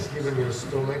 You can sleep on your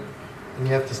stomach, and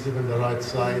you have to sleep on the right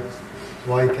side.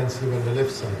 Why you can sleep on the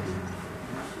left side?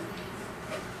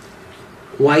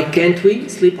 Why can't we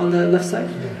sleep on the left side?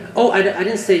 Yeah. Oh, I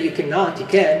didn't say you cannot. You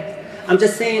can. I'm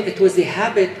just saying it was the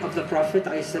habit of the Prophet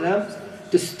ﷺ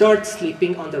to start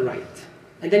sleeping on the right.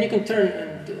 And then you can turn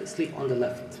and sleep on the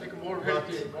left. It's like more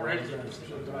healthy to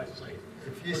sleep on the right side.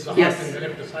 If you The sleep, Yes. heart and the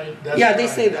left side. that's Yeah, they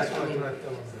right, say that's that, what I mean. I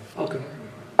tell them. Okay.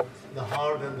 The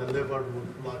heart and the liver will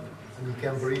flood, and you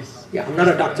can breathe. Yeah, I'm not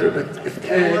a doctor, but this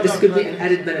could be an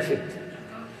added benefit.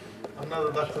 I'm not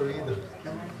a doctor either,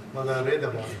 but I read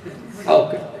about it. Oh,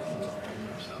 okay.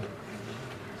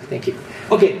 Thank you.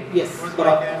 Okay, yes. Where's What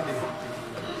my up? candy?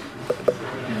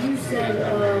 You said,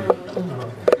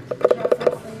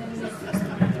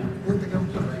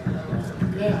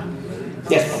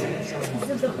 Yes. you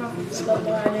said the Prophet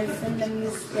ﷺ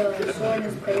used to shorten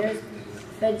his prayers.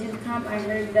 Fajr time, I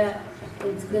heard that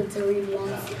it's good to read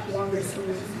longer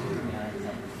surahs.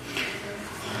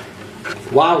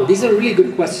 Wow, these are really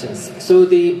good questions. So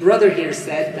the brother here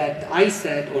said that I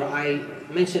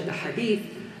mentioned the hadith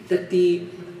that the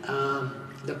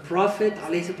Prophet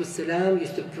ﷺ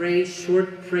used to pray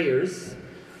short prayers,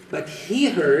 but he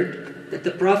heard that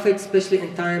the Prophet, especially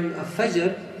in time of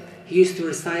Fajr, he used to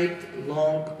recite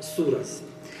long surahs.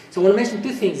 So I want to mention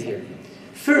two things here.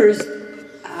 First,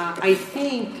 I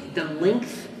think the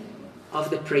length of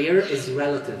the prayer is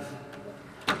relative.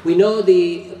 We know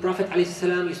the Prophet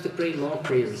ﷺ used to pray long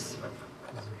prayers.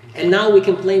 And now we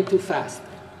complain too fast,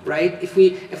 right? If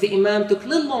the Imam took a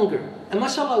little longer, and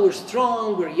mashallah, we're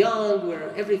strong, we're young,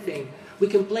 we're everything, we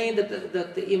complain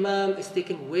that the Imam is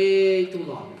taking way too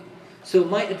long. So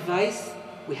my advice,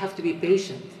 we have to be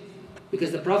patient.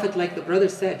 Because the Prophet, like the brother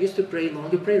said, used to pray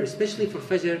longer prayers, especially for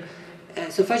Fajr.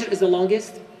 So Fajr is the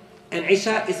longest, and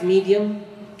Isha is medium,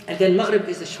 and then Maghrib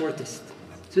is the shortest.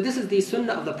 So this is the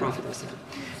sunnah of the Prophet.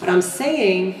 But I'm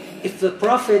saying, if the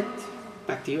Prophet,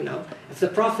 back to you now, if the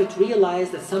Prophet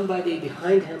realized that somebody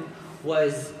behind him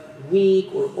was weak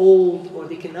or old, or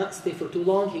they cannot stay for too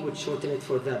long, he would shorten it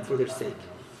for them, for their sake.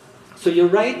 So you're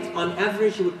right, on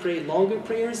average he would pray longer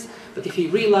prayers, but if he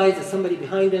realized that somebody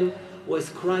behind him was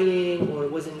crying or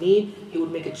was in need, he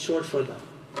would make it short for them.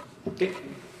 Okay?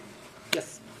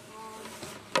 Yes?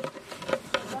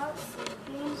 About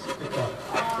sleeping,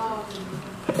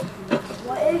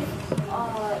 what if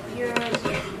your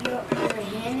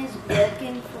hand is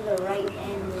broken for the right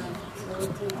and left? So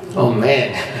what do you do? Oh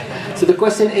man. So the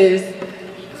question is,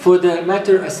 for the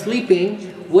matter of sleeping,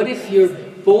 what if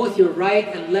both your right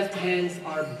and left hands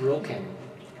are broken?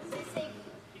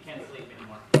 You can't sleep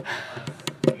anymore. You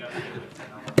gotta sleep with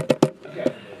technology.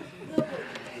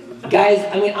 Guys,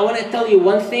 I want to tell you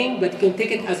one thing, but you can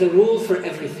take it as a rule for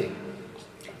everything.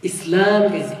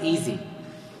 Islam is easy.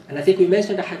 And I think we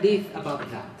mentioned a hadith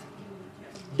about that.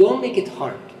 Don't make it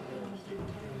hard.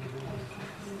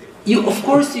 Of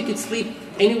course, you could sleep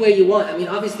any way you want.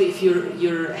 Obviously, if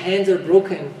your hands are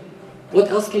broken, what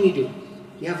else can you do?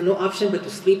 You have no option but to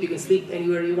sleep. You can sleep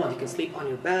anywhere you want. You can sleep on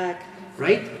your back,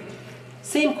 right?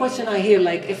 Same question I hear,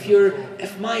 like if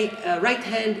my right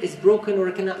hand is broken or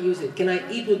I cannot use it, can I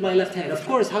eat with my left hand? Of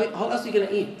course, how else are you going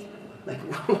to eat? Like,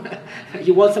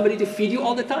 you want somebody to feed you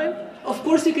all the time? Of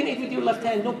course you can eat with your left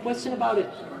hand, no question about it.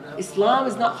 Islam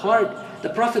is not hard. The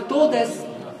Prophet told us,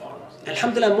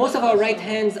 alhamdulillah, most of our right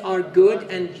hands are good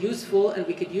and useful and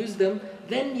we could use them.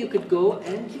 Then you could go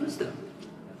and use them.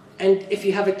 And if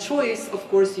you have a choice, of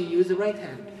course you use the right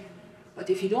hand.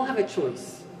 But if you don't have a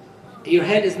choice, your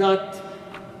hand is not,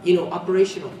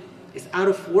 operational, it's out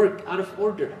of work, out of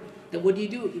order, then what do?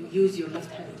 You use your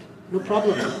left hand. No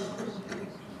problem.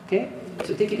 Okay?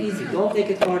 So take it easy. Don't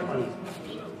make it hard on you.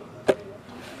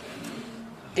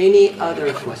 Any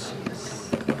other questions?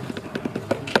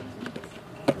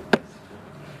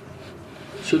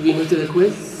 Should we move to the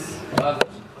quiz? Oh,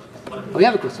 you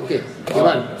have a quiz. Okay. Come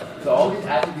on. So all these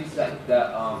attributes that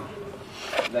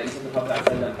Isa the Prophet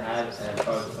had and the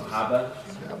Sahaba,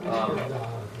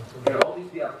 can all these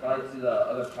be applied to the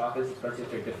other prophets, especially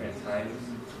if they're different times?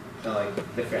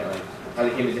 Different, how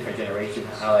they came to different generations,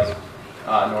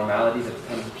 how normalities at the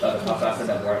time of the Prophet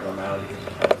that weren't normalities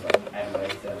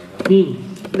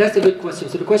That's a good question.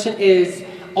 So the question is,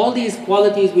 all these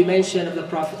qualities we mentioned of the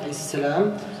Prophet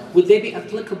ﷺ, would they be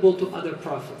applicable to other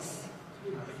prophets?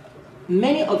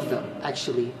 Many of them,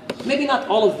 actually. Maybe not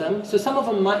all of them. So some of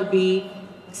them might be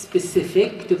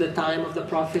specific to the time of the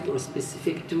Prophet or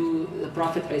specific to the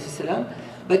Prophet ﷺ.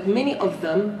 But many of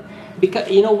them, because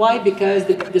you know why? Because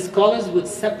the scholars would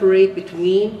separate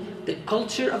between the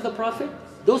culture of the Prophet.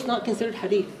 Those not considered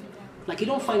hadith. Like you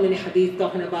don't find many hadith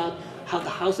talking about how the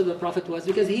house of the Prophet was,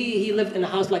 because he lived in a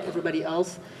house like everybody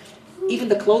else. Even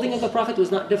the clothing of the Prophet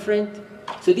was not different.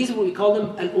 So these are what we call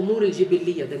them al-umur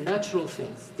al-jibiliyya, the natural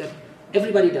things that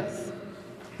everybody does.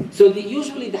 So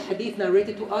usually the hadith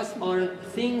narrated to us are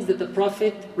things that the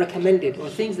Prophet recommended or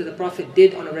things that the Prophet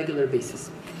did on a regular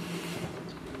basis.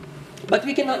 But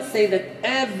we cannot say that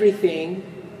everything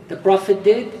the Prophet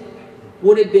did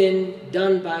would have been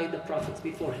done by the prophets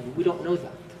before him. We don't know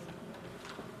that.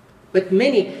 But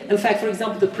many, in fact, for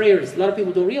example, the prayers, a lot of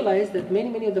people don't realize that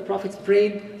many of the prophets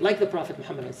prayed like the Prophet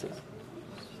Muhammad ﷺ.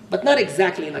 But not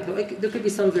exactly like, there could be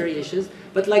some variations,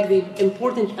 but like the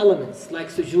important elements, like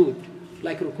sujood,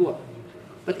 like ruku'.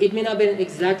 But it may not have been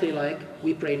exactly like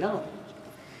we pray now.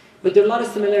 But there are a lot of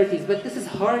similarities, but this is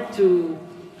hard to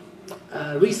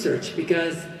research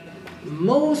because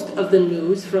most of the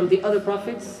news from the other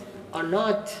prophets are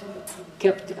not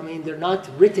kept, they're not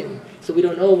written, so we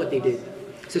don't know what they did.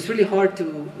 So it's really hard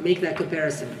to make that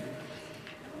comparison.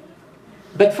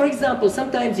 But for example,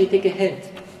 sometimes you take a hint.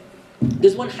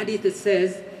 There's one hadith that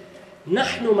says,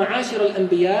 نحن معاشر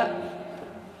الأنبياء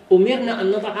أمرنا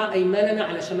أن نضع أيماننا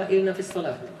على شمائلنا في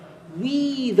الصلاة.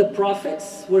 We, the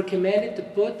prophets, were commanded to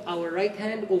put our right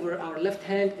hand over our left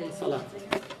hand in salat.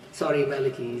 Sorry,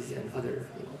 Malikis and other.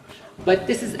 But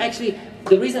this is actually,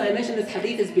 the reason I mention this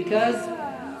hadith is because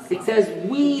it says,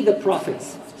 we, the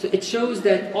prophets. So it shows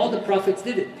that all the prophets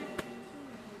did it.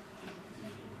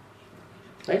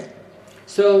 Right?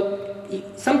 So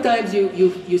sometimes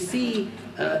you see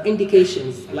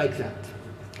indications like that,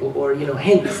 or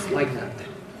hints like that.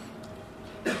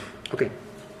 Okay.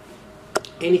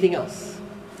 Anything else?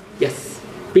 Yes.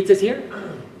 Pizza's here?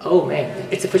 Oh man,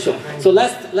 it's official. So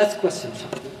last question.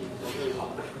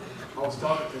 I was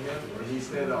talking to him and he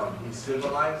said he's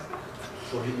civilized,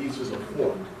 so he eats with a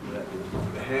fork.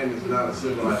 The hand is not a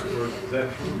civilized person. Is that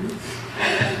true?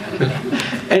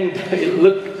 And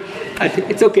look,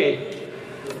 it's okay.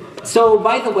 So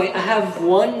by the way, I have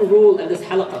one rule in this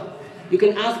halaqah. You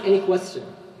can ask any question.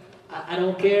 I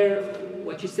don't care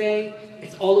what you say.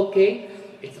 It's all okay.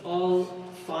 It's all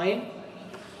fine.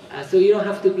 So you don't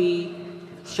have to be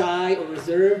shy or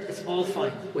reserved. It's all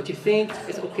fine. What you think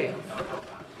is okay.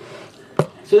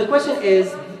 So the question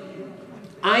is,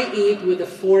 I eat with a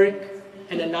fork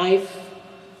and a knife,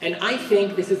 and I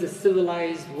think this is a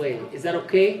civilized way. Is that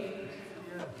okay?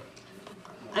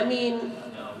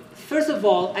 First of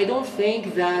all, I don't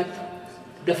think that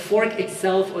the fork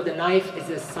itself or the knife is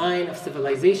a sign of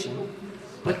civilization.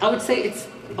 But I would say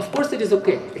of course it is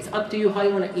okay. It's up to you how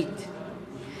you want to eat.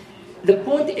 The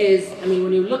point is,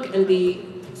 when you look in the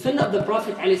sunnah of the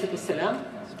Prophet ﷺ,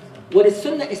 what is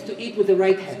sunnah is to eat with the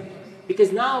right hand.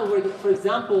 Because now, for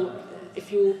example,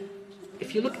 if you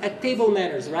look at table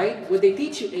manners, right? What they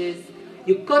teach you is,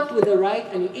 you cut with the right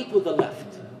and you eat with the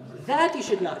left. That you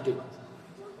should not do.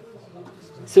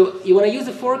 So you want to use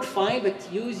a fork, fine, but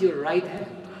use your right hand.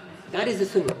 That is the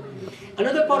sunnah.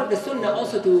 Another part of the sunnah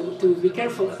also to be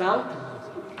careful about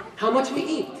how much we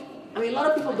eat. A lot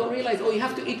of people don't realize, you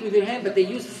have to eat with your hand, but they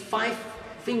use 5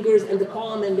 fingers and the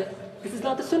palm, this is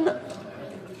not the sunnah.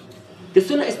 The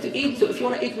sunnah is to eat, so if you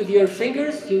want to eat with your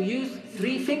fingers, you use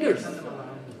 3 fingers.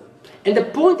 And the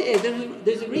point is,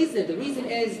 there's a reason. The reason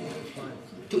is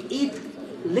to eat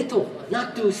little,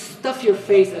 not to stuff your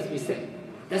face, as we say.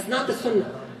 That's not the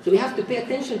sunnah. So we have to pay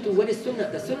attention to what is sunnah.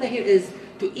 The sunnah here is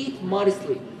to eat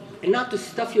modestly and not to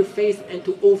stuff your face and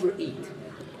to overeat.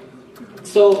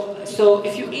 So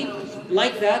if you eat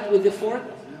like that with the fork,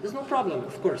 there's no problem,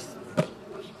 of course.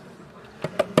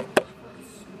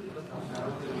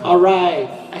 All right,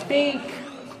 I think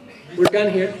we're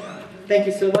done here. Thank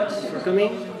you so much for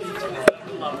coming.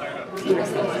 See you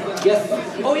next time. Yes.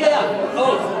 Oh yeah.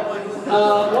 Oh,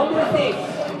 one more thing.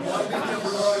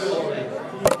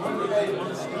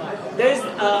 There's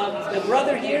a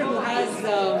brother here who has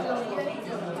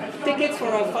tickets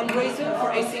for a fundraiser for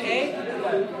ACA.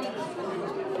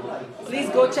 Please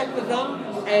go check with them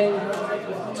and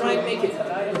try and make it.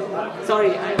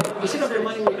 Sorry, you should have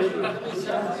reminded me earlier.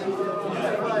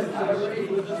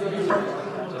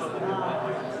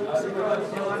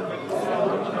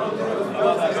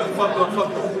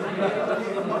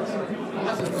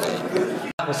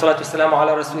 والصلاة والسلام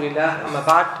على رسول الله أما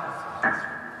بعد.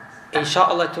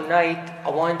 Inshallah, tonight I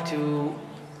want to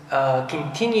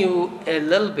continue a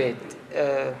little bit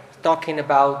talking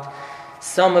about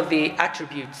some of the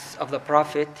attributes of the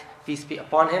Prophet, peace be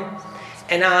upon him.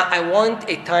 And I want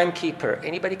a timekeeper.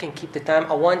 Anybody can keep the time.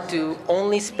 I want to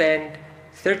only spend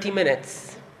 30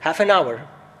 minutes, half an hour.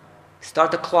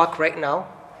 Start the clock right now.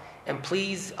 And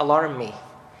please alarm me.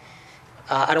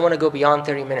 I don't want to go beyond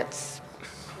 30 minutes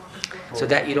so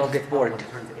that you don't get bored.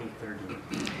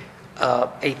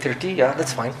 8:30, yeah,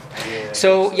 that's fine.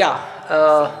 So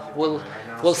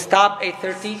we'll stop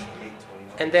 8:30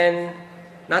 and then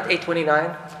not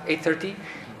 8:29, 8:30,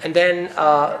 and then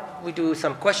we do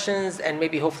some questions and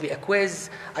maybe hopefully a quiz.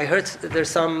 I heard there's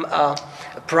some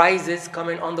prizes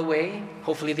coming on the way.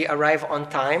 Hopefully they arrive on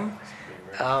time.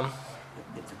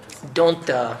 Don't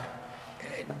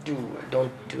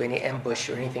do any ambush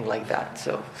or anything like that.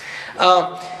 So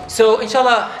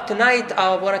inshallah tonight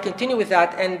I want to continue with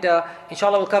that, and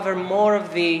inshallah we'll cover more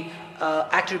of the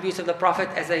attributes of the Prophet.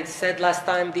 As I said last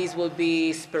time, these will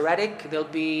be sporadic. They'll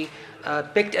be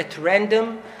picked at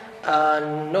random,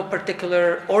 no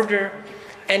particular order.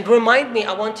 And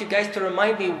I want you guys to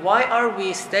remind me, why are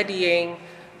we studying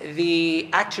the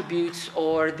attributes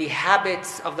or the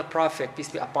habits of the Prophet, peace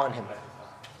be upon him?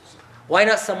 Why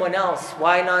not someone else?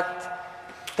 Why not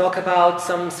talk about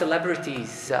some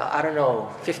celebrities? I don't know,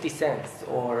 50 Cent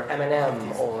or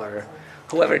Eminem or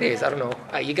whoever it is. I don't know.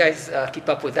 You guys keep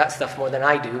up with that stuff more than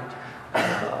I do.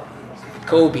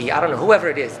 Kobe, I don't know, whoever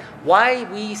it is. Why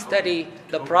we study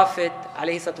the Prophet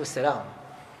alayhi salatu wasalam?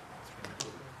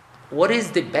 What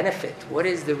is the benefit? What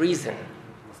is the reason?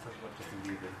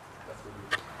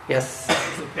 Yes?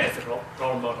 He's the best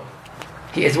role model.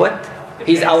 He is what?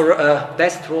 He's our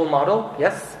best role model.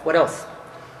 Yes? What else?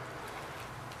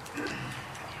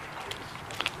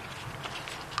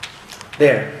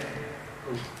 There.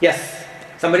 Yes?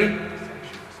 Somebody?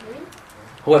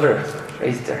 Whoever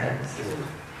raised their hands.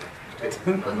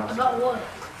 About what?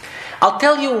 I'll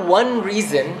tell you one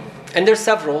reason, and there's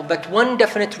several, but one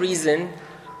definite reason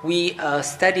we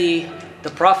study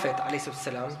the Prophet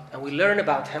ﷺ, and we learn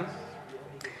about him,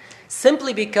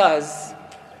 simply because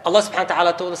Allah subhanahu wa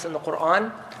ta'ala told us in the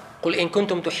Quran, قُلْ إِن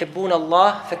كُنْتُمْ تُحِبُّونَ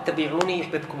اللَّهَ فَاتَّبِعُونِي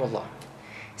يُحْبِبْكُمُ اللَّهِ.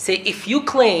 Say, if you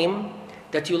claim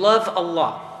that you love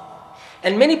Allah,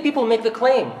 and many people make the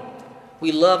claim,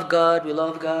 we love God,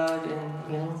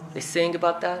 and they sing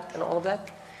about that and all of that.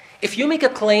 If you make a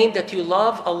claim that you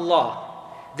love Allah,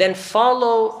 then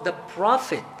follow the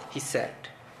Prophet, he said,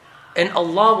 and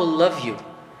Allah will love you.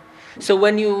 So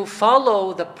when you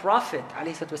follow the Prophet,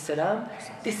 ﷺ,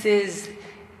 this is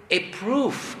a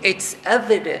proof, it's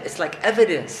evidence, it's like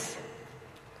evidence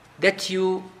that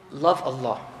you love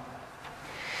Allah.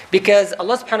 Because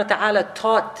Allah subhanahu wa ta'ala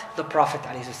taught the Prophet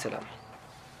ﷺ,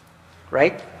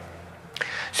 right?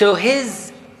 So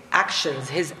his actions,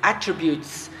 his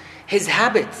attributes, his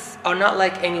habits are not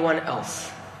like anyone else.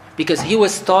 Because he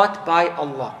was taught by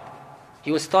Allah.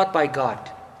 He was taught by God.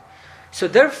 So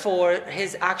therefore,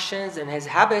 his actions and his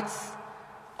habits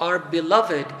are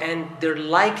beloved and they're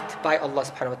liked by Allah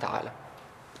subhanahu wa ta'ala.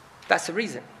 That's the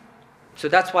reason. So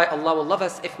that's why Allah will love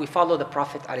us if we follow the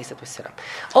Prophet ﷺ.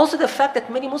 Also the fact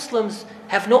that many Muslims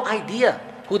have no idea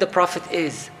who the Prophet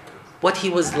is, what he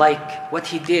was like, what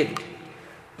he did.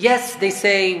 Yes, they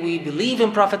say, we believe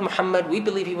in Prophet Muhammad, we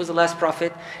believe he was the last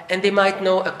prophet, and they might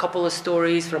know a couple of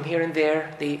stories from here and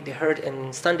there. They heard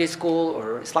in Sunday school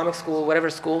or Islamic school, whatever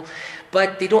school,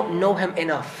 but they don't know him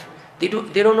enough They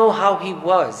don't know how he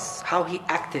was, how he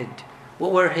acted,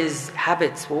 what were his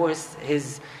habits, what was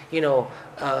his, the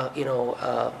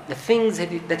things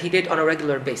that he did on a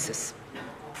regular basis.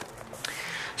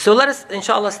 So let us,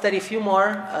 inshallah, study a few more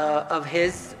of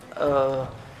his.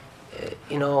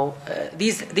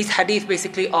 These hadith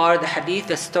basically are the hadith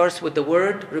that starts with the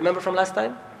word. Remember from last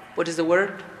time? What is the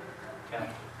word?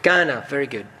 Kana. Very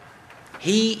good.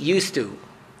 He used to.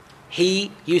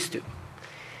 He used to.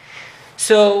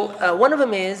 So one of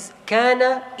them is كان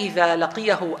إذا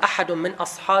لقيه أحد من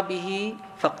أصحابه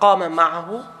فقام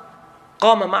معه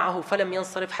قام معه فلم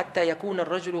ينصرف حتى يكون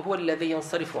الرجل هو الذي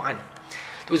ينصرف عنه.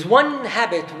 There was one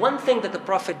habit, one thing that the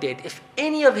Prophet did. If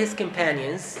any of his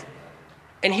companions,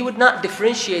 and he would not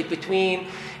differentiate between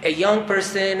a young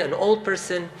person, an old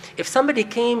person, if somebody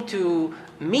came to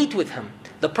meet with him,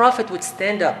 the Prophet would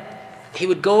stand up. He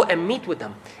would go and meet with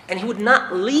them. And he would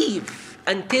not leave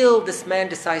until this man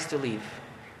decides to leave.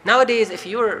 Nowadays, if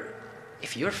you're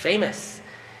famous,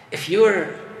 if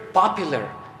you're popular,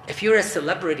 if you're a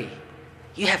celebrity,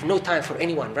 you have no time for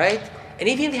anyone, right? And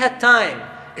even if you had time,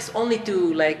 it's only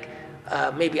to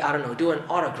maybe, I don't know, do an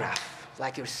autograph.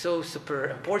 Like you're so super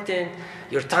important,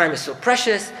 your time is so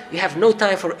precious, you have no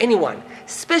time for anyone.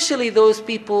 Especially those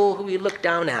people who we look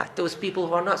down at, those people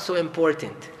who are not so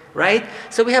important, right?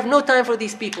 So we have no time for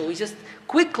these people. We just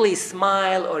quickly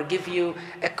smile or give you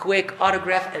a quick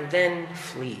autograph and then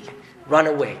flee, run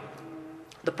away.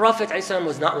 The Prophet ﷺ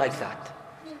was not like that.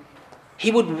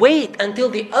 He would wait until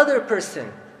the other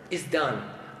person is done,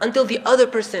 until the other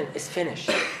person is finished.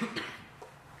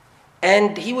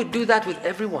 And he would do that with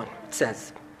everyone, it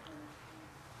says.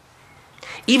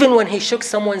 Even when he shook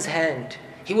someone's hand,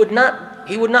 he would not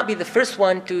be the first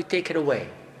one to take it away.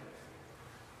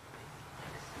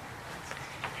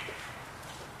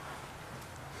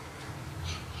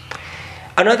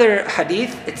 Another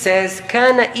hadith, it says,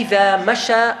 كَانَ إِذَا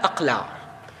مَشَى أَقْلَعَ.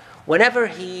 Whenever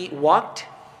he walked,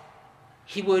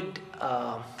 he would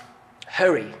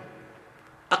hurry.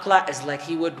 Aqla is like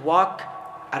he would walk,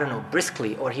 I don't know,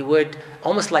 briskly, or he would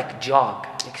almost like jog.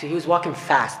 Like he was walking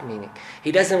fast, meaning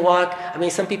he doesn't walk. I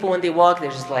mean, some people when they walk,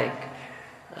 they're just like,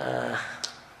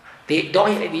 they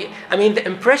don't. I mean, the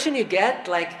impression you get,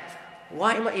 like,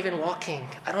 why am I even walking?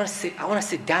 I don't want to sit. I want to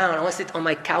sit down. I want to sit on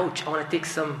my couch. I want to take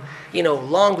some,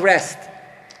 long rest.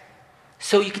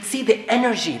 So you can see the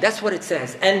energy. That's what it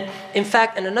says. And in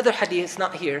fact, in another hadith, it's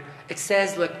not here. It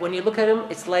says, like, when you look at him,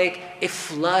 it's like a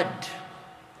flood.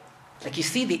 Like you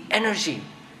see the energy.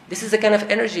 This is the kind of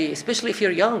energy, especially if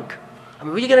you're young. I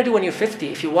mean, what are you going to do when you're 50?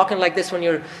 If you're walking like this when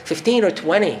you're 15 or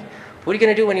 20, what are you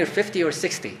going to do when you're 50 or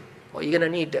 60? Well, you're going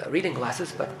to need reading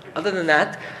glasses, but other than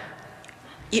that,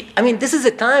 I mean, this is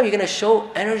a time you're going to show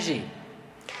energy.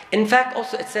 In fact,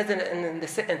 also it says in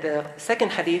the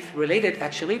second hadith, related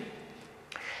actually,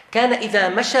 كَانَ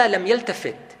إِذَا مَشَى لَمْ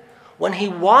يَلْتَفِتْ. When he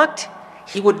walked,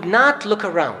 he would not look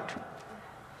around.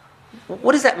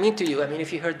 What does that mean to you? I mean,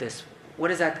 if you heard this, what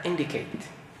does that indicate?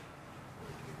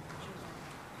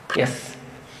 Yes?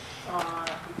 He's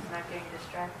not getting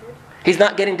distracted. He's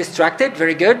not getting distracted?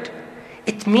 Very good.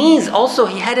 It means also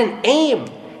he had an aim.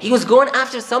 He was going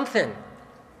after something.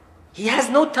 He has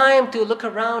no time to look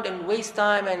around and waste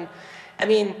time. And I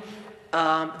mean,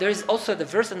 there's also the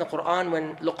verse in the Quran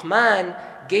when Luqman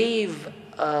gave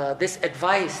this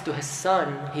advice to his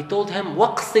son. He told him,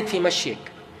 وَقْصِدْ فِي مَشْيِكَ.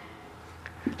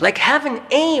 Like have an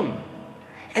aim.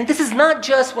 And this is not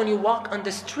just when you walk on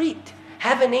the street.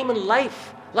 Have an aim in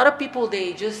life. A lot of people,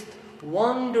 they just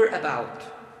wander about.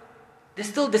 They're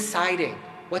still deciding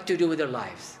what to do with their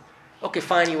lives. Okay,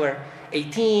 fine, you were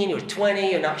 18, you're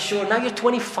 20, you're not sure. Now you're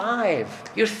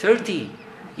 25, you're 30.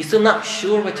 You're still not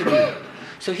sure what to do.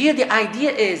 So here the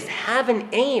idea is have an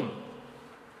aim.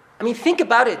 I mean, think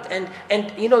about it. And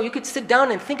you could sit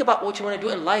down and think about what you want to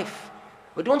do in life.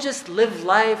 But don't just live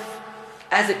life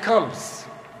as it comes.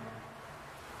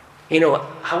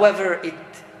 However it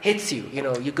hits you.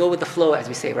 You go with the flow, as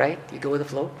we say, right? You go with the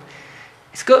flow.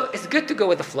 It's good to go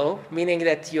with the flow, meaning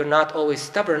that you're not always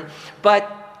stubborn, but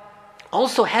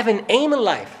also have an aim in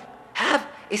life. Have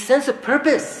a sense of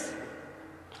purpose.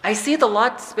 I see it a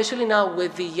lot, especially now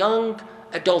with the young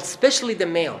adults, especially the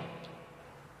male.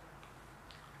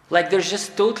 Like they're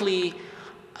just totally,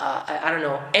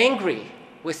 angry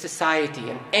with society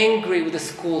and angry with the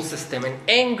school system and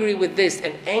angry with this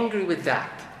and angry with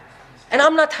that. And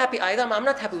I'm not happy either. I'm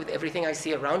not happy with everything I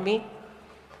see around me.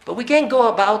 But we can't go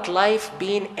about life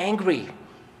being angry.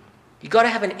 You got to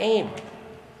have an aim.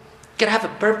 You got to have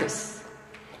a purpose.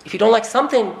 If you don't like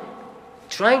something,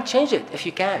 try and change it if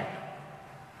you can.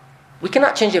 We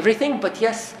cannot change everything, but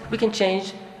yes, we can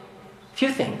change a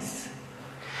few things.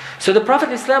 So the Prophet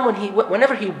Islam,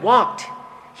 whenever he walked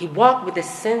with a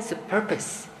sense of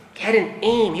purpose. He had an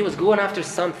aim. He was going after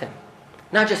something.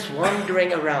 Not just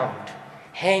wandering around,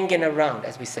 hanging around,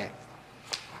 as we say.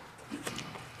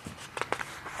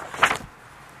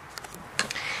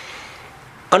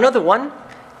 Another one,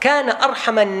 كان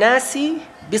أرحم الناس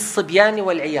بالصبيان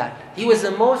والعيال. He was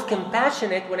the most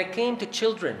compassionate when it came to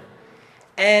children.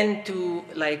 And to,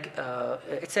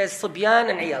 it says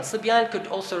صبيان and عيال. صبيان could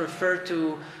also refer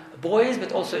to boys,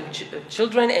 but also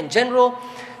children in general.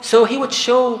 So he would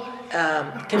show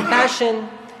compassion,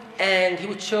 and he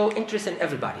would show interest in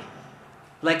everybody.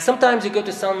 Like sometimes you go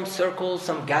to some circles,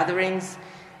 some gatherings,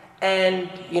 and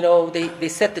they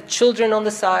set the children on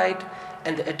the side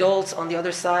and the adults on the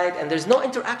other side, and there's no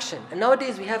interaction. And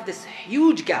nowadays we have this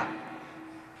huge gap.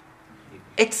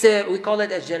 We call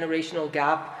it a generational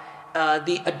gap.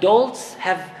 The adults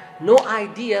have no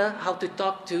idea how to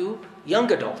talk to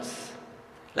young adults.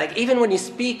 Like even when you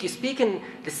speak in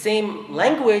the same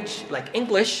language, like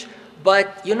English,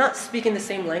 but you're not speaking the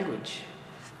same language.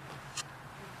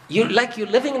 You're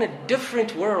living in a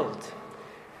different world.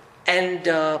 And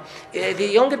the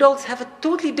young adults have a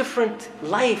totally different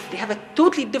life. They have a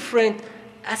totally different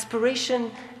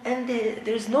aspiration, and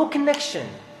there's no connection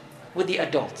with the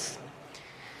adults.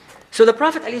 So the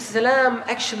Prophet ﷺ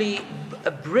actually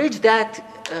bridged that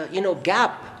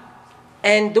gap.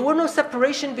 And there was no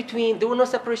separation between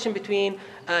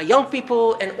young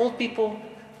people and old people.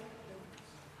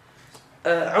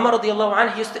 Umar radiallahu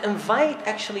anhu used to invite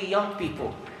actually young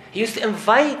people. He used to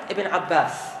invite Ibn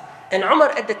Abbas. And Umar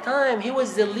at the time, he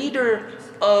was the leader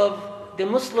of the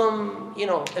Muslim,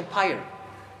 empire.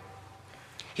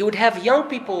 He would have young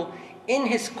people in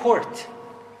his court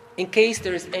in case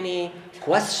there is any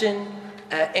question,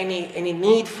 any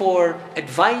need for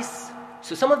advice.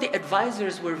 So some of the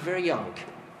advisors were very young.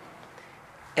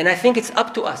 And I think it's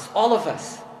up to us, all of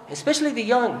us, especially the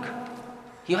young.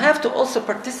 You have to also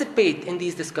participate in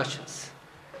these discussions.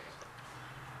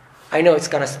 I know it's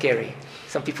kind of scary.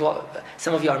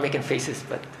 Some of you are making faces,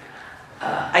 but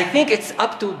I think it's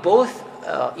up to both,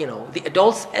 the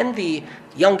adults and the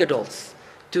young adults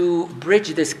to bridge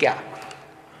this gap.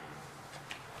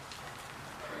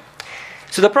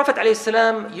 So the Prophet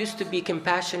ﷺ used to be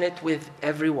compassionate with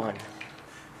everyone,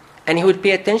 and he would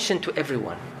pay attention to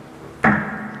everyone.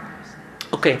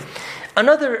 Okay,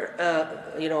 another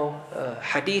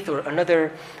hadith, or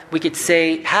another, we could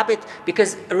say, habit,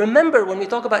 because remember when we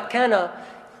talk about kana,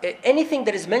 anything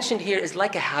that is mentioned here is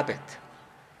like a habit.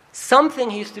 Something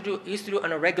he used to do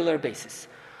on a regular basis.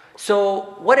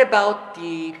 So what about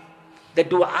the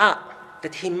dua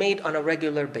that he made on a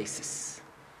regular basis?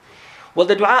 Well,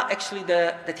 the dua actually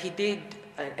that he did,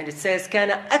 and it says كان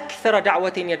أكثر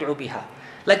دعوة يدعو بها.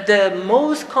 Like the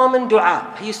most common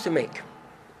dua he used to make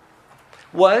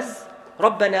was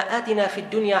ربنا آتنا في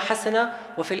الدنيا حسنة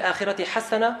وفي الآخرة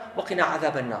حسنة وقنا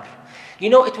عذاب النار.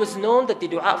 It was known that the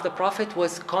dua of the Prophet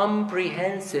was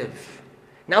comprehensive.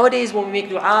 Nowadays when we make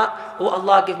dua, oh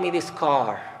Allah, give me this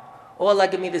car. Oh Allah,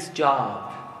 give me this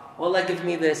job. Oh Allah, give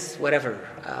me this whatever,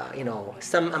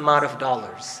 some amount of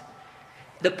dollars.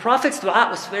 The Prophet's dua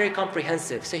was very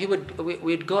comprehensive. So he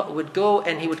would go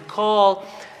and he would call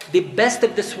the best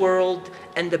of this world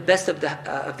and the best of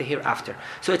the hereafter.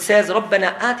 So it says,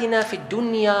 رَبَّنَا آتِنَا فِي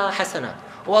الدُّنْيَا حَسَنًا.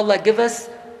 Oh Allah, give us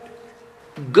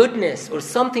goodness or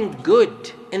something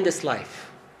good in this life.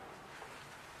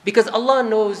 Because Allah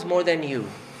knows more than you.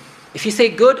 If you say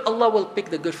good, Allah will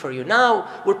pick the good for you. Now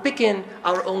we're picking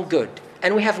our own good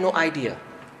and we have no idea.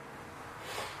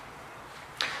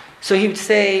 So he would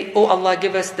say, oh Allah,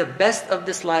 give us the best of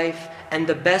this life and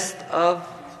the best of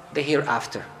the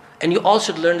hereafter. And you all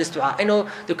should learn this dua. I know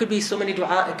there could be so many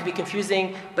dua, it could be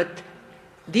confusing, but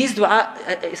these dua,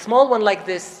 a small one like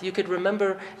this, you could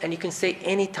remember and you can say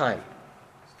anytime.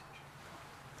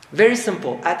 Very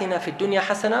simple. آتنا في الدنيا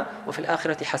حسنة وفي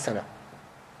الآخرة حسنة.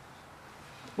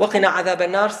 وقنا عذاب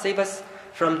النار. Save us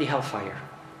from the hellfire.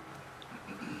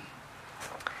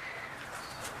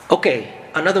 Okay,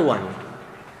 another one.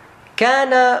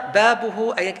 كان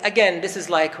بابه. Again, this is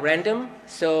like random,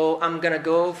 so I'm gonna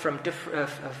go from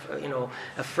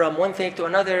from one thing to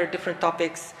another, different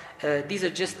topics. These are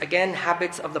just again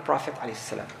habits of the Prophet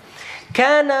ﷺ.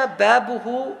 كان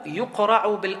بابه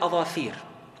يقرع بالأظافير.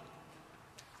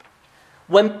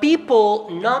 When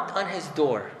people knocked on his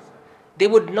door, they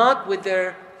would knock with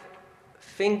their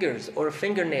fingers or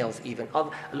fingernails even.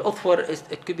 Al-Uthwar,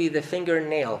 it could be the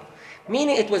fingernail,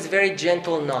 meaning it was very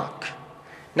gentle knock.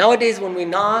 Nowadays when we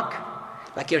knock,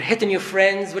 like you're hitting your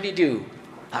friends, what do?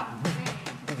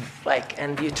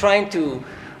 And you're trying to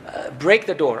break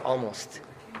the door almost.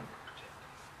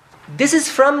 This is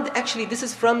from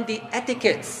the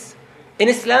etiquettes. In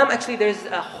Islam, actually, there's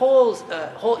a whole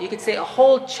you could say a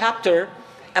whole chapter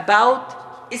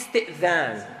about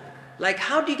isti'dhan. Like,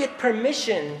 how do you get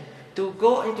permission to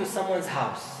go into someone's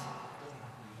house?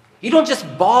 You don't just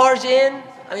barge in.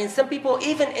 I mean, some people,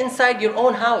 even inside your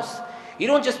own house, you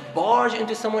don't just barge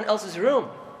into someone else's room.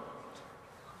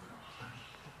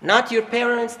 Not your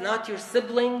parents, not your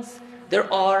siblings.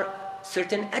 There are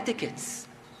certain etiquettes.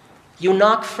 You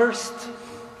knock first.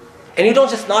 And you don't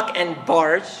just knock and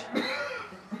barge.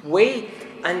 Wait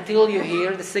until you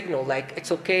hear the signal, like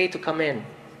it's okay to come in.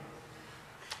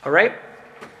 All right?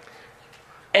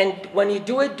 And when you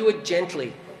do it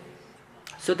gently.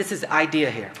 So this is the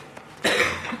idea here.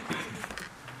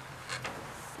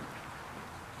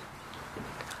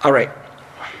 All right.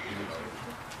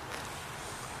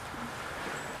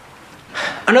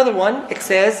 Another one, it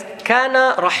says,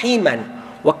 كان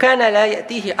رحيما وكان لا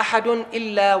يأتيه أحد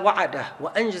إلا وعده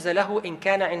وأنجز له إن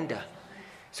كان عنده.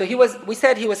 So we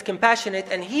said he was compassionate,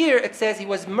 and here it says he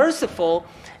was merciful,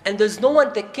 and there's no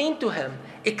one that came to him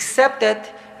except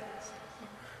that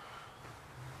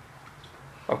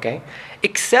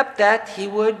he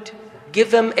would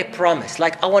give them a promise,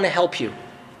 like, I want to help you.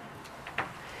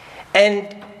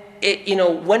 And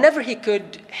whenever he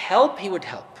could help, he would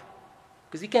help.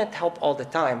 Because he can't help all the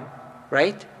time,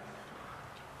 right?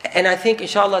 And I think,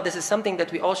 inshallah, this is something that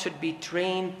we all should be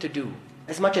trained to do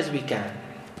as much as we can.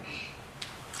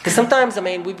 Because sometimes,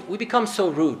 we become so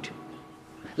rude.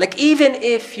 Like, even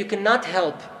if you cannot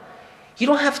help, you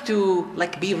don't have to,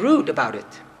 be rude about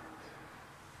it.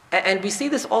 And we see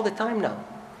this all the time now.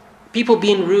 People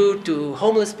being rude to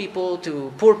homeless people,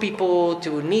 to poor people,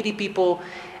 to needy people.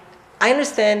 I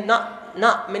understand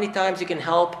not many times you can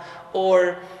help,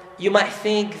 or you might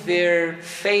think they're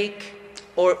fake,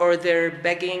 or they're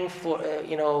begging for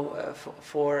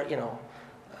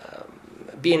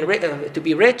being to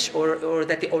be rich, or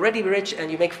that they're already rich,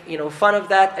 and you make fun of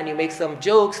that, and you make some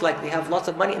jokes like they have lots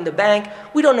of money in the bank.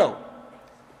 We don't know.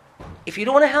 If you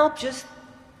don't want to help, just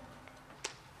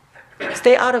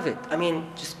stay out of it.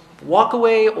 Just walk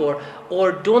away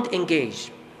or don't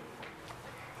engage.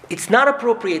 It's not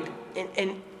appropriate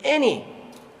in any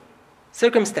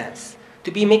circumstance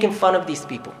to be making fun of these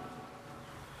people.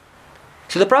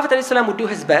 So the Prophet ﷺ would do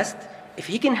his best. If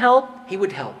he can help, he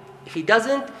would help. If he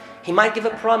doesn't, he might give a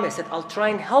promise that I'll try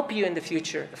and help you in the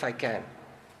future if I can.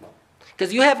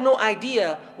 Because you have no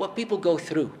idea what people go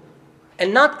through.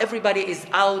 And not everybody is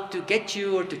out to get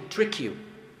you or to trick you.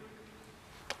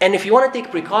 And if you want to take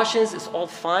precautions, it's all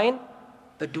fine.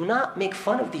 But do not make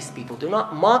fun of these people. Do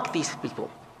not mock these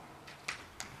people.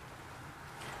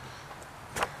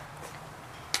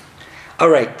 All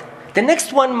right. The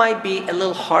next one might be a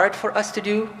little hard for us to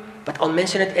do, but I'll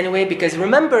mention it anyway, because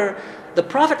remember, the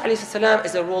Prophet ﷺ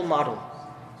is a role model.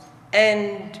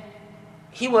 And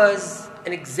he was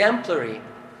an exemplary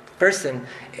person.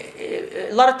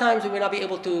 A lot of times we may not be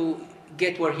able to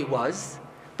get where he was,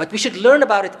 but we should learn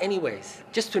about it anyways,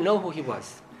 just to know who he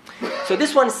was. So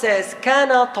this one says,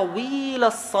 كَانَ طَوِيلَ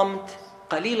الصَّمْتِ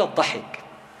قَلِيلَ الضَّحِكِ.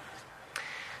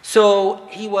 So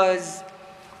he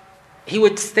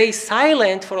would stay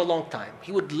silent for a long time.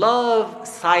 He would love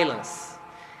silence.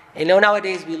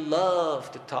 Nowadays we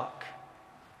love to talk.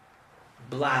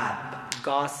 Blab,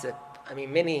 gossip. We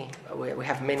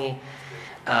have many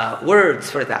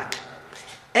words for that.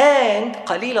 And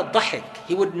قَلِيلَ الضَّحِكِ.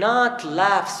 He would not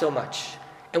laugh so much.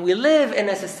 And we live in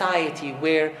a society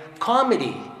where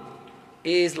comedy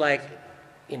is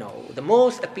the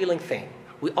most appealing thing.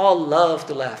 We all love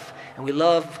to laugh. And we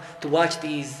love to watch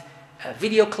these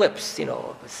video clips, we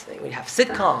have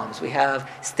sitcoms, we have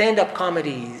stand-up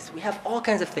comedies, we have all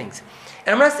kinds of things.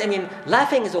 And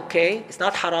laughing is okay, it's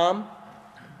not haram.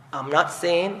 I'm not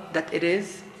saying that it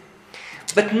is.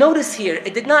 But notice here,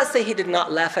 it did not say he did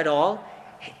not laugh at all.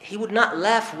 He would not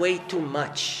laugh way too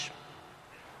much.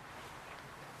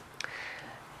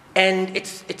 And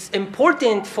it's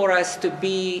important for us to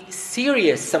be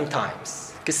serious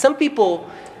sometimes. Because some people,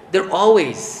 they're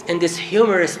always in this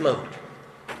humorous mode.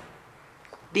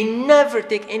 They never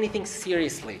take anything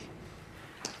seriously.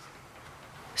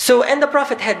 So, and the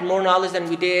Prophet had more knowledge than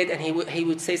we did, and he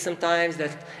would say sometimes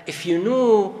that if you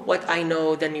knew what I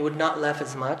know, then you would not laugh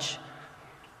as much.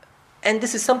 And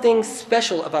this is something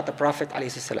special about the Prophet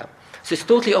ﷺ. So it's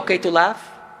totally okay to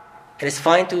laugh, and it's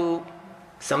fine to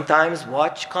sometimes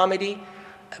watch comedy,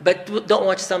 but don't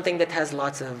watch something that has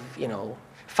lots of,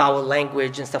 foul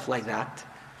language and stuff like that.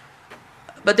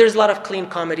 But there's a lot of clean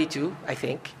comedy too, I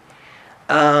think.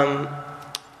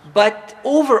 But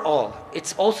overall,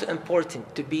 it's also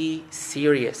important to be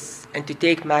serious and to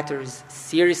take matters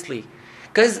seriously.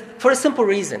 Because for a simple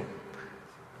reason,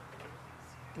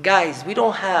 guys, we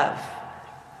don't have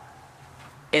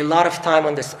a lot of time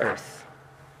on this earth.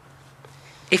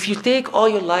 If you take all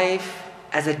your life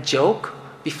as a joke,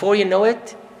 before you know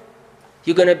it,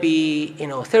 you're going to be,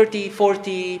 30,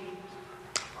 40.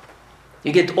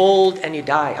 You get old and you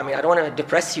die. I mean, I don't want to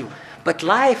depress you. But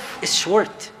life is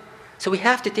short. So we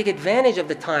have to take advantage of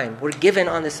the time we're given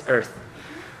on this earth.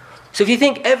 So if you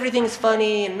think everything's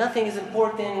funny and nothing is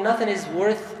important, nothing is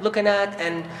worth looking at,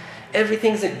 and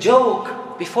everything's a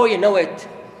joke, before you know it,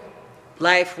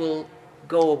 life will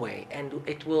go away and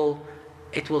it will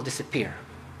disappear.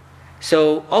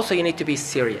 So also you need to be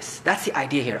serious. That's the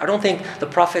idea here. I don't think the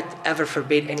Prophet ever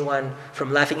forbade anyone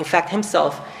from laughing. In fact,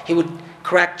 himself, he would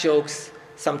crack jokes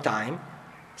sometime.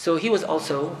 So he was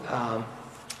also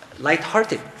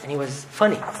light-hearted and he was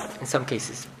funny in some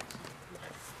cases.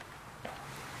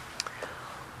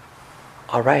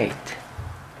 All right.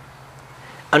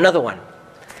 Another one.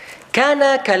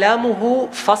 كان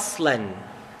كلامه فصلا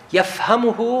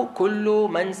يفهمه كل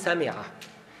من سمعه.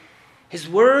 His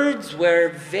words were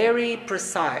very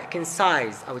precise,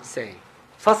 concise, I would say.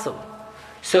 Fasl.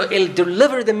 So it'll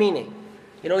deliver the meaning.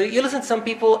 You listen to some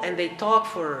people and they talk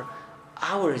for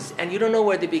hours and you don't know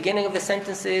where the beginning of the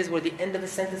sentence is, where the end of the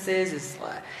sentence is.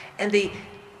 And they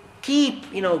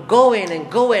keep, going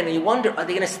and going, and you wonder, are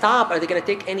they going to stop? Are they going to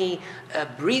take any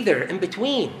breather in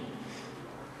between?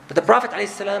 But the Prophet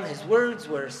ﷺ, his words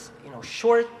were,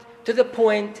 short, to the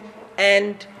point,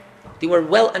 and they were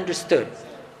well understood.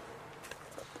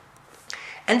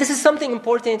 And this is something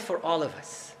important for all of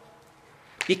us,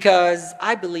 because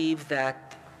I believe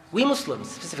that we Muslims,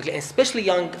 specifically, and especially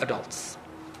young adults,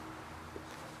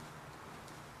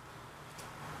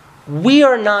 we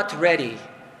are not ready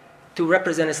to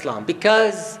represent Islam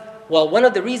because, one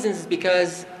of the reasons is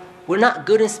because we're not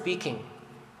good in speaking.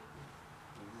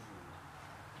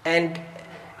 And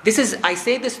I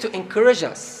say this to encourage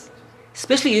us,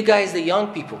 especially you guys, the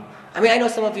young people. I mean, I know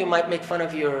some of you might make fun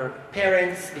of your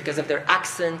parents because of their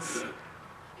accents,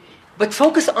 but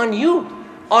focus on you.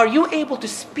 Are you able to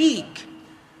speak?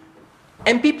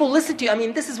 And people listen to you. I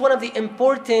mean, this is one of the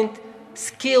important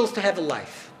skills to have in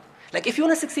life. Like, if you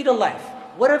want to succeed in life,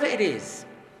 whatever it is,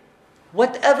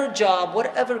 whatever job,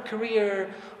 whatever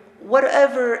career,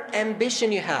 whatever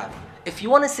ambition you have, if you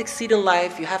want to succeed in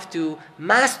life, you have to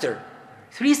master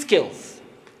 3 skills: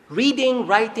 reading,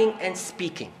 writing, and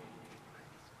speaking.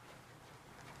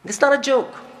 It's not a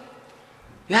joke.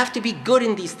 You have to be good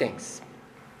in these things.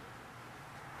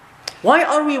 Why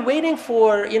are we waiting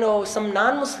for, some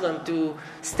non-Muslim to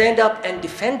stand up and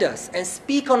defend us and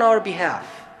speak on our behalf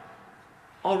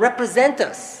or represent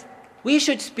us? We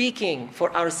should speaking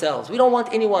for ourselves. We don't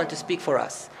want anyone to speak for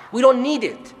us. We don't need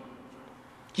it.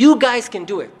 You guys can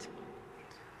do it.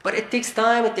 But it takes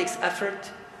time, it takes effort,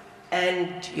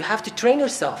 and you have to train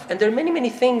yourself. And there are many,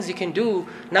 many things you can do.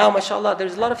 Now, mashallah,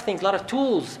 there's a lot of things, a lot of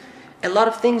tools, a lot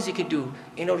of things you can do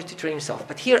in order to train yourself.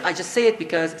 But here, I just say it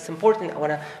because it's important. I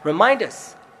want to remind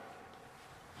us.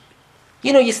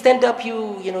 You stand up,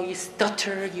 you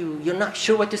stutter, you're not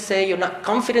sure what to say, you're not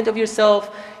confident of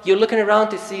yourself, you're looking around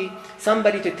to see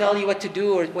somebody to tell you what to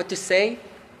do or what to say.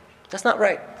 That's not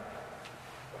right.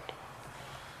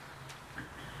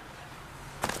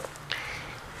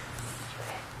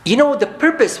 The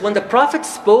purpose, when the Prophet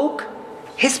spoke,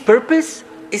 his purpose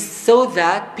is so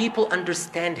that people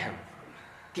understand him.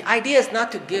 The idea is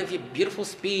not to give you a beautiful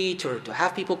speech or to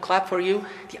have people clap for you.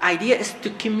 The idea is to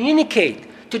communicate,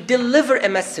 to deliver a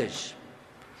message.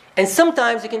 And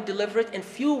sometimes you can deliver it in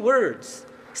few words.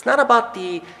 It's not about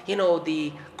the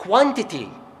quantity.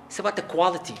 It's about the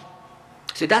quality.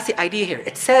 So that's the idea here.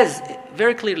 It says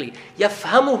very clearly,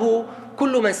 يَفْهَمُهُ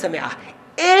كُلُّ مَنْ سَمِعَهُ.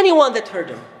 Anyone that heard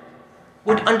him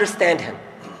would understand him.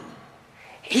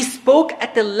 He spoke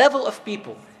at the level of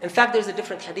people. In fact, there's a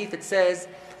different hadith that says,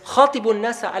 خَاطِبُ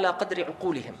النَّاسَ عَلَى قَدْرِ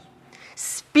عُقُولِهِم.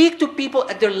 Speak to people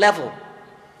at their level.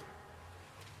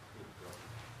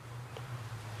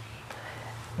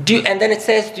 And then it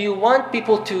says, do you want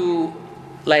people to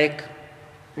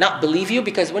not believe you?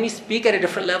 Because when you speak at a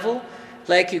different level,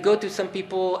 you go to some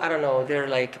people, I don't know, they're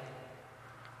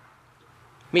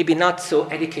maybe not so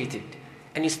educated.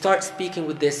 And you start speaking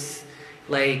with this,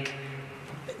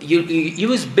 you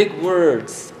use big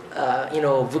words,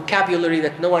 vocabulary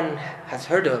that no one has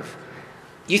heard of.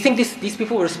 You think these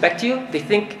people will respect you?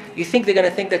 You think they're going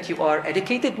to think that you are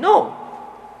educated? No.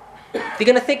 They're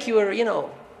going to think you are,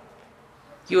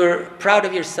 you're proud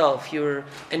of yourself, you're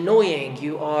annoying,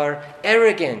 you are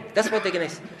arrogant. That's what they're going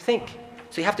to think.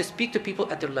 So you have to speak to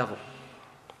people at their level.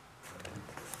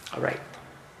 All right.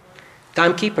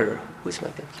 Timekeeper. Who's my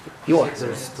timekeeper? You are.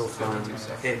 There's still time.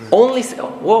 Only,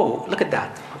 whoa, look at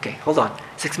that. Okay, hold on.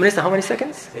 6 minutes and how many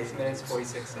seconds? 6 minutes,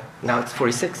 46 seconds. Now it's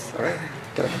 46, all right?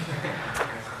 Good.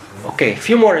 Okay, a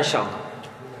few more inshallah.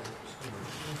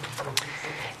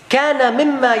 كان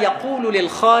مما يقول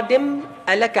للخادم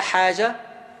ألك حاجة.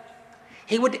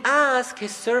 He would ask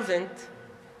his servant,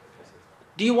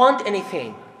 do you want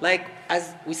anything? Like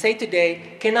as we say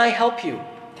today, can I help you?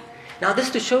 Now this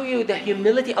to show you the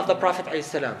humility of the Prophet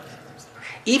ﷺ.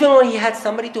 Even when he had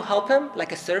somebody to help him,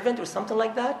 like a servant or something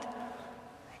like that,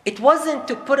 it wasn't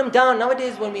to put him down.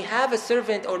 Nowadays when we have a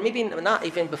servant, or maybe not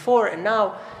even before and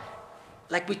now,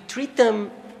 like we treat them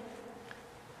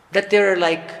that they're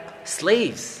like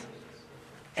slaves.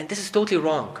 And this is totally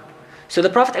wrong. So the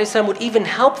Prophet ﷺ would even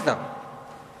help them.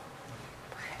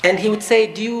 And he would say,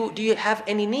 do you have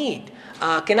any need?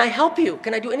 Can I help you?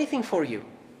 Can I do anything for you?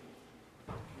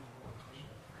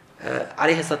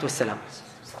 عليه الصلاة والسلام.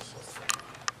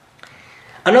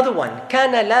 Another one.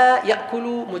 كان لا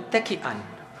يأكل متكئا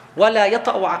ولا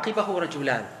يطأ عقبه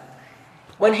رجلان.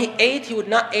 When he ate, he would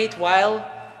not eat while,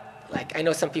 like I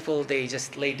know some people, they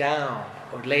just lay down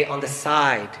or lay on the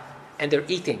side and they're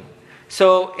eating.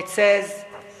 So it says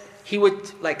he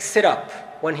would like sit up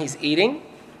when he's eating,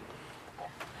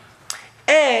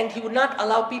 and he would not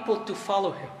allow people to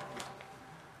follow him.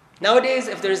 Nowadays,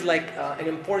 if there's like an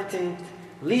important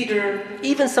leader,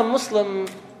 even some Muslim,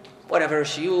 whatever,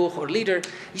 shuyukh or leader,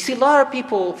 you see a lot of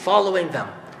people following them.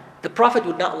 The Prophet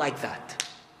would not like that.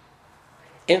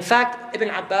 In fact, Ibn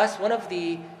Abbas, one of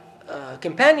the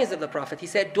companions of the Prophet, he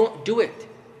said, don't do it.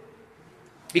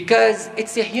 Because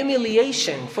it's a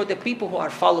humiliation for the people who are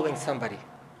following somebody.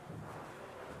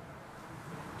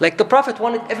 Like the Prophet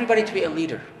wanted everybody to be a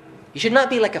leader. You should not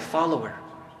be like a follower.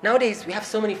 Nowadays, we have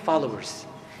so many followers.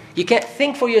 You can't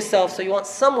think for yourself, so you want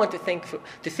someone to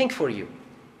think for you.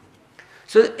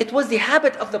 So it was the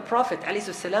habit of the Prophet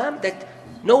ﷺ that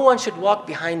no one should walk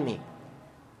behind me.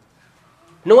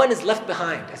 No one is left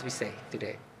behind, as we say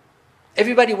today.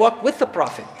 Everybody walked with the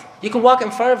Prophet. You can walk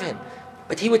in front of him,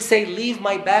 but he would say, leave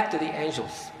my back to the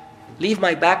angels. Leave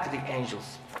my back to the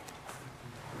angels.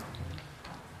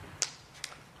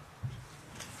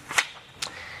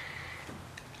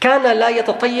 كان لا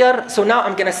يتطير. So now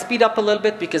I'm going to speed up a little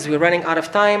bit because we're running out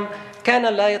of time. كان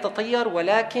لا يتطير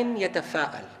ولكن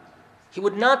يتفاءل. He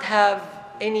would not have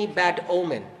any bad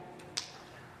omen.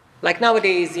 Like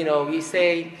nowadays, we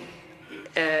say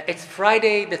it's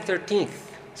Friday the 13th.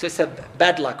 So it's a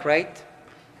bad luck, right?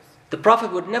 The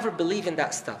Prophet would never believe in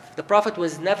that stuff. The Prophet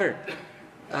was never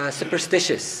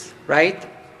superstitious, right?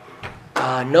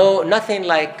 No, nothing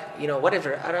like,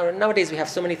 whatever. I don't know, nowadays we have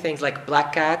so many things like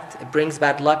black cat, it brings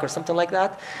bad luck or something like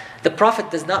that. The Prophet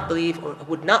does not believe or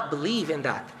would not believe in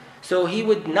that. So he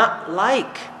would not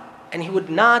like and he would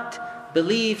not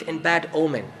believe in bad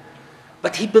omen.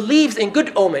 But he believes in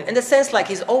good omen in the sense like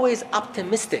he's always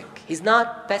optimistic. He's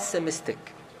not pessimistic.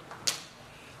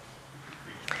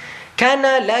 كان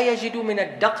لا يجد من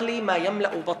الدقل ما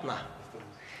يملأ بطنه.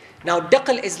 Now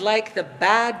daql is like the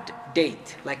bad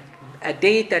date, like a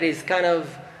date that is kind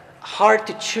of hard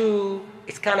to chew,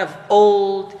 it's kind of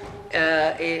old,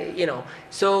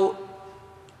 So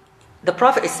the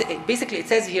Prophet, basically it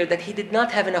says here that he did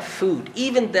not have enough food.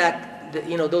 Even that,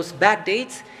 those bad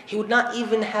dates, he would not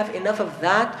even have enough of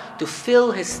that to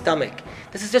fill his stomach.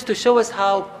 This is just to show us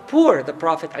how poor the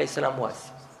Prophet ﷺ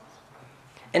was.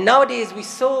 And nowadays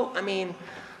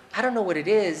I don't know what it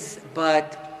is,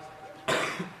 but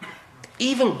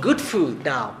even good food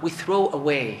now we throw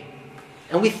away.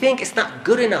 And we think it's not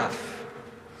good enough.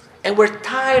 And we're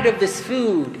tired of this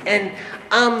food. And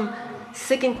I'm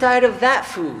sick and tired of that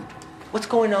food. What's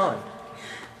going on?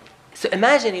 So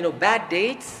imagine, bad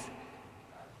dates.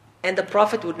 And the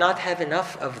Prophet would not have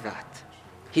enough of that.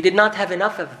 He did not have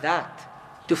enough of that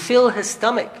to fill his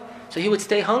stomach. So he would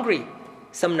stay hungry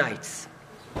some nights.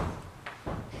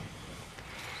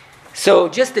 So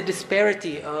just the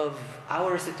disparity of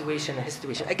our situation and his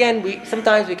situation. Again,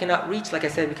 sometimes we cannot reach, like I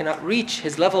said, we cannot reach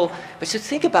his level, but just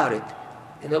think about it.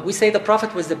 We say the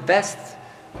Prophet was the best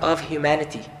of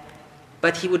humanity,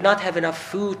 but he would not have enough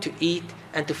food to eat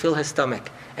and to fill his stomach.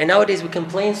 And nowadays we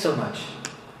complain so much.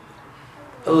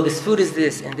 Oh, this food is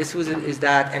this, and this food is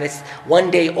that, and it's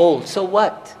one day old. So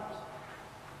what?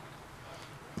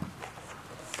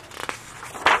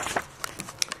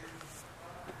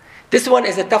 This one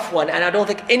is a tough one, and I don't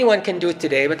think anyone can do it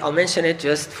today, but I'll mention it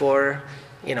just for,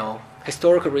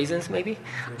 historical reasons maybe.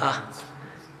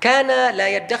 كَانَ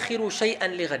لَا يَدَّخِرُ شَيْئًا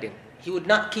لِغَدٍ. He would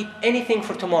not keep anything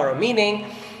for tomorrow,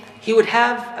 meaning he would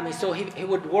have, he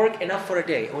would work enough for a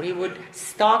day, or he would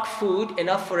stock food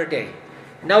enough for a day.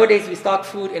 Nowadays, we stock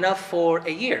food enough for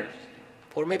a year,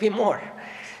 or maybe more.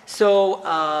 So,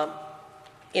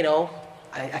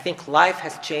 I think life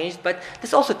has changed, but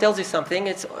this also tells you something.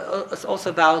 It's also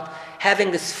about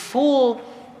having this full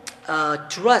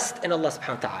trust in Allah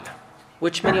subhanahu wa ta'ala,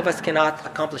 which many of us cannot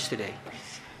accomplish today.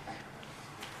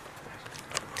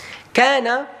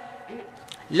 كان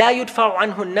لا يدفع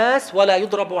عنه الناس ولا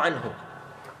يضرب عنه.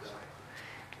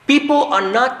 People are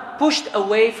not pushed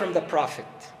away from the Prophet.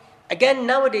 Again,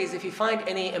 nowadays, if you find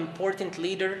any important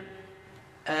leader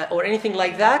or anything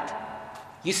like that,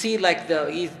 you see like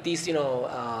these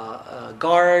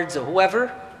guards or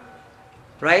whoever,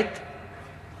 right?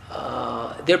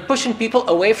 They're pushing people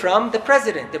away from the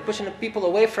president. They're pushing people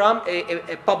away from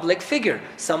a public figure,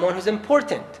 someone who's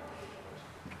important,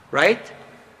 right?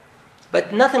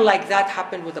 But nothing like that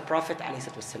happened with the Prophet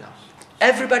ﷺ.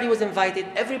 Everybody was invited.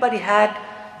 Everybody had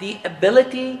the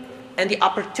ability and the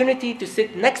opportunity to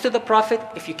sit next to the Prophet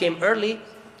if you came early.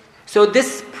 So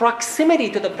this proximity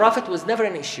to the Prophet was never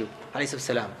an issue,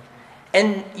 ﷺ.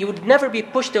 And you would never be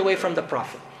pushed away from the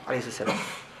Prophet, ﷺ.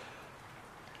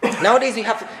 Nowadays you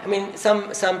have to,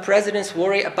 some presidents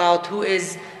worry about who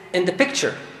is in the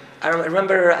picture. I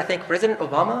remember, I think President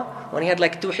Obama, when he had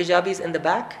like 2 hijabis in the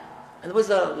back, and there was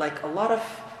a lot of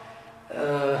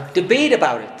debate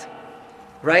about it,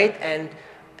 right? And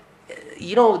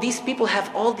these people have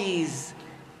all these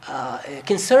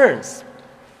concerns,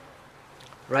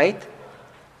 right?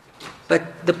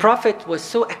 But the Prophet was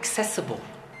so accessible.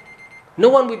 No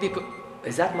one would be.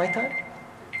 Is that my time?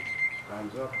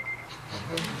 Time's up.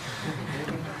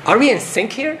 Are we in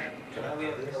sync here?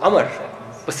 Amr,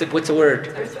 what's the word?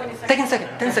 10 seconds.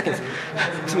 10 seconds.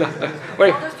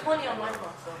 Wait. There's 20 on my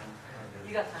clock, so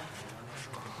you got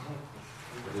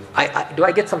time. Do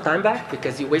I get some time back?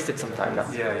 Because you wasted some time now.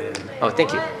 Yeah. Oh,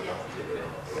 thank you.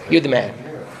 You're the man.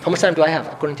 How much time do I have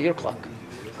according to your clock?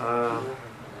 I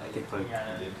think like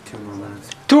 2 more minutes.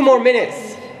 2 more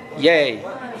minutes. Yay.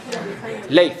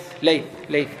 Late.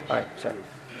 All right, sorry.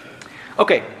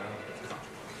 Okay.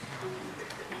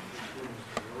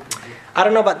 I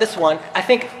don't know about this one. I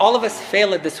think all of us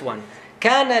fail at this one.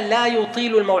 كان لا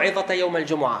يطيل الموعظة يوم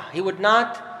الجمعة. He would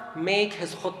not make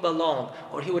his khutbah long,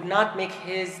 or he would not make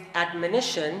his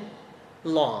admonition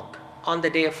long on the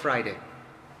day of Friday.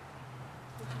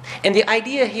 And the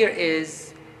idea here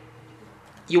is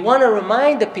you want to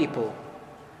remind the people,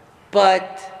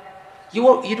 but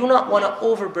you do not want to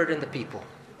overburden the people.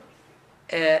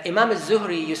 Imam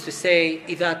al-Zuhri used to say,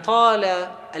 إذا طال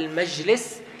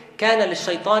المجلس كان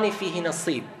للشيطان فيه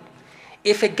نصيب.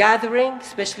 If a gathering,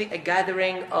 especially a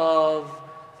gathering of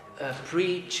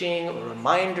preaching or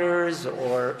reminders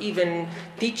or even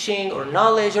teaching or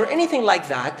knowledge or anything like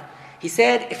that, he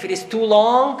said if it is too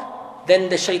long, then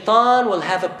the shaitan will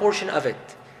have a portion of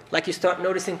it. Like you start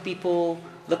noticing people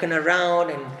looking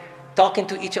around and talking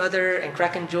to each other and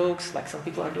cracking jokes like some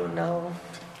people are doing now.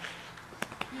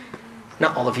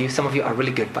 Not all of you. Some of you are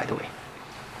really good, by the way.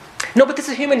 No, but this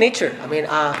is human nature.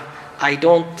 I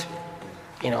don't,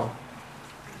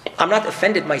 I'm not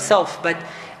offended myself,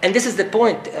 and this is the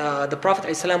point. The Prophet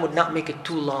ﷺ would not make it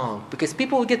too long because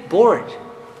people would get bored.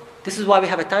 This is why we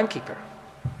have a timekeeper.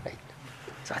 Right?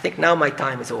 So I think now my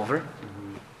time is over.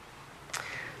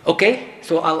 Okay,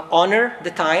 so I'll honor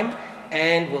the time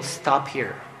and we'll stop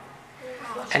here.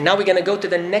 And now we're going to go to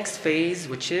the next phase,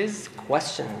 which is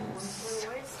questions.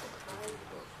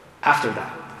 After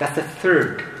that. That's the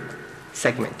third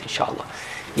segment, inshallah.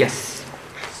 Yes.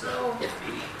 So,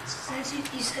 since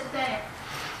you said that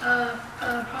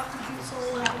Prophet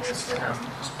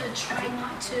Muhammad try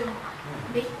not to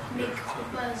make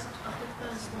khutbahs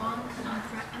long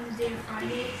on the day of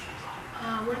Friday,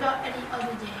 what about any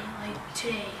other day, like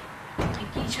today?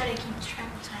 Like you try to keep track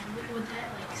of time. Would that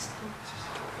still?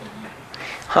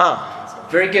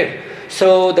 Very good.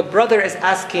 So the brother is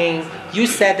asking. You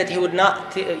said that he would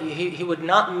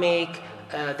not make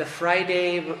the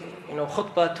Friday,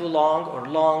 khutbah too long or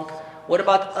long. What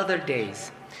about other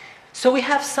days? So we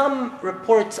have some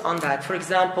reports on that. For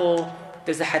example,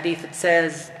 there's a hadith that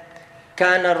says,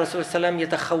 كان الرسول صلى الله عليه وسلم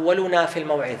يتخولنا في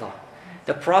الموعظة.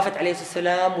 The Prophet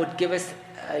ﷺ would give us,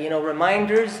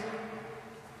 reminders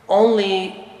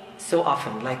only so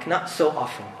often, like not so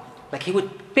often. Like he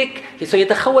would pick. So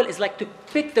يتخول is like to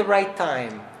pick the right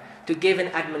time to give an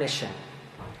admonition.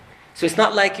 So it's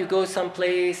not like you go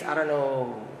someplace, I don't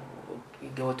know, you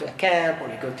go to a camp or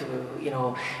you go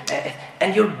to,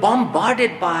 and you're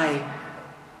bombarded by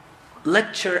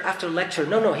lecture after lecture.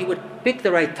 No, he would pick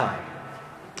the right time.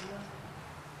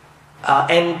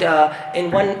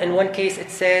 In one case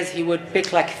it says he would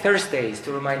pick like Thursdays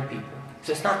to remind people.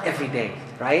 So it's not every day,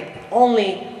 right?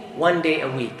 Only one day a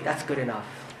week. That's good enough.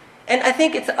 And I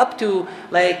think it's up to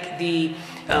like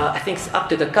I think it's up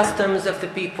to the customs of the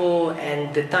people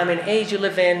and the time and age you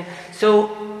live in. So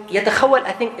يتخول,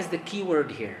 I think, is the key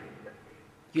word here.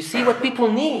 You see what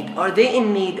people need. Are they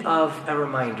in need of a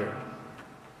reminder?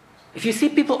 If you see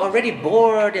people already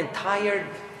bored and tired,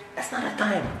 that's not a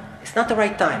time. It's not the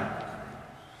right time.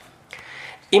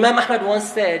 Imam Ahmad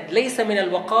once said, لَيْسَ مِنَ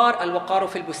الْوَقَارِ الْوَقَارُ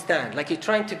فِي الْبُسْتَانِ. Like you're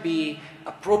trying to be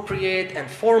appropriate and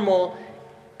formal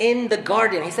in the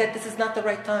garden. He said, this is not the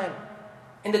right time.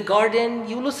 In the garden,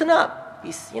 you loosen up.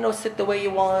 You sit the way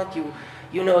you want. You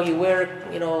wear,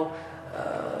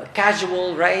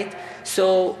 casual, right?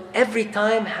 So every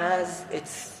time has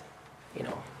its,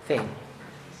 thing.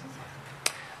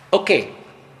 Okay.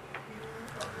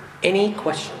 Any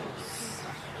questions?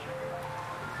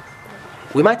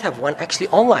 We might have one actually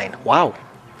online. Wow.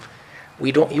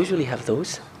 We don't usually have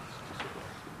those.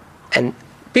 And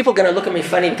people are going to look at me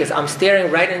funny because I'm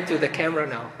staring right into the camera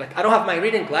now. But I don't have my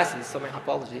reading glasses, so my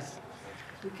apologies.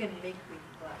 We can make reading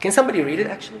glasses. Can somebody read it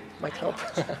actually? Might help.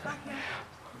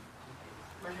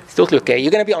 It's totally okay.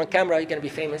 You're going to be on camera. You're going to be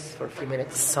famous for a few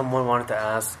minutes. Someone wanted to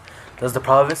ask, does the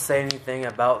Prophet say anything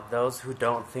about those who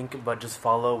don't think but just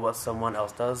follow what someone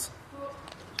else does?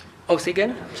 Oh, say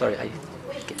again? Sorry,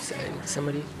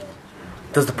 somebody?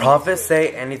 Does the Prophet say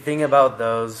anything about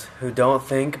those who don't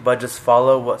think but just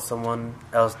follow what someone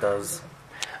else does?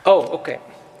 Oh, okay.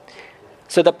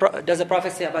 So does the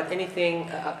Prophet say about anything?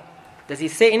 Does he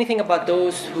say anything about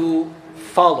those who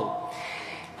follow?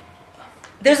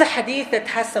 There's a hadith that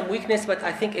has some weakness, but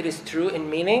I think it is true in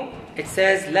meaning. It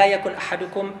says, لا يكن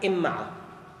أحدكم إمعا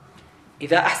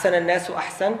إذا أحسن الناس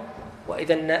أحسن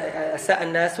وإذا أساء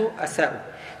الناس أساءوا.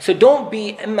 So don't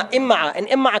be imma'a. And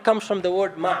imma'a comes from the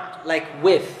word ma', like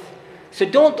with. So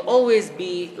don't always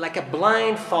be like a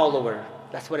blind follower.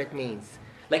 That's what it means.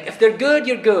 Like if they're good,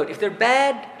 you're good. If they're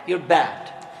bad, you're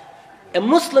bad. A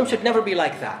Muslim should never be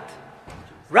like that.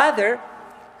 Rather,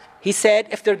 he said,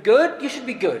 if they're good, you should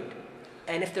be good.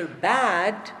 And if they're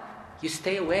bad, you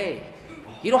stay away.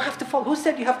 You don't have to follow. Who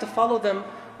said you have to follow them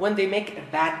when they make a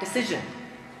bad decision?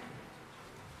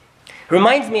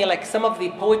 Reminds me like some of the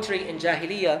poetry in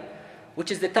Jahiliyyah,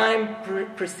 which is the time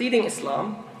preceding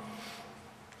Islam.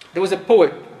 There was a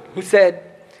poet who said,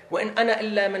 وَإِنْ أَنَا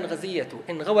إِلَّا مِنْ غَزِيَّةُ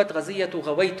إِنْ غَوَتْ غَزِيَّةُ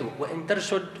غَوَيْتُ وَإِنْ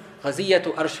تَرْشُدْ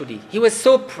غَزِيَّةُ أَرْشُدِي. He was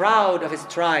so proud of his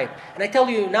tribe. And I tell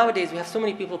you, nowadays we have so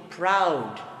many people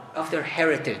proud of their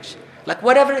heritage. Like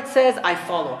whatever it says, I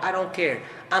follow. I don't care.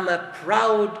 I'm a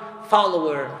proud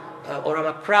follower, or I'm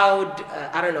a proud,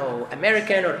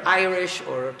 American or Irish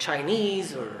or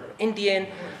Chinese or Indian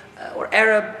or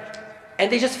Arab.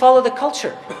 And they just follow the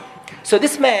culture. So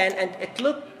this man, and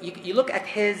you look at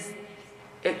his,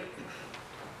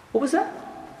 what was that?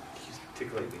 He's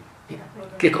tickling me.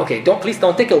 Yeah. Okay, please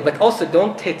don't tickle, but also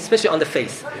don't hit, especially on the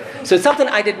face. So it's something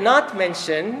I did not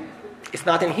mention. It's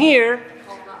not in here,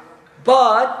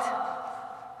 but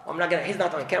he's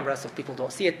not on camera, so people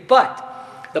don't see it. But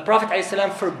the Prophet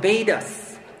ﷺ forbade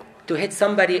us to hit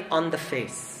somebody on the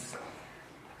face.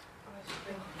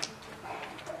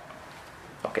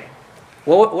 Okay.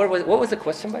 What was the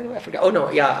question, by the way? I forgot. Oh, no,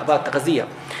 yeah, about the Ghaziyah.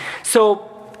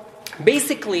 So,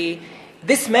 basically,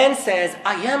 this man says,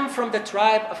 I am from the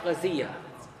tribe of Ghaziyah.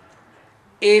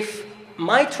 If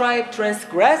my tribe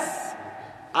transgress,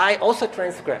 I also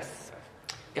transgress.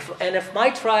 If my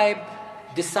tribe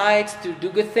decides to do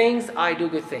good things, I do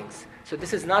good things. So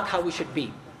this is not how we should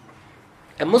be.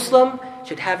 A Muslim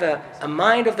should have a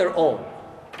mind of their own.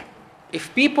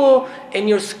 If people in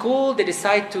your school, they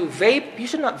decide to vape, you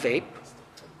should not vape.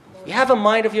 You have a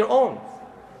mind of your own.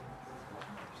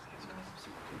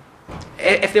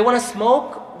 If they want to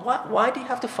smoke, why do you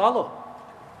have to follow?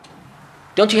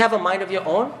 Don't you have a mind of your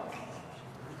own?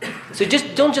 So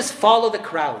don't just follow the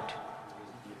crowd.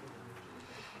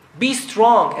 Be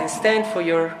strong and stand for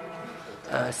your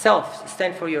self,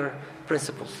 stand for your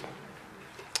principles.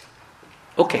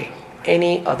 Okay,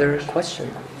 any other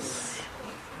questions?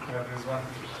 There's one.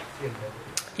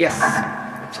 Yes.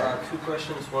 Two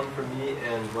questions, one for me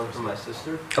and one for my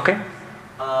sister. Okay.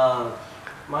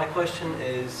 My question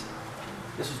is,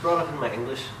 this was brought up in my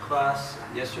English class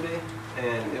yesterday,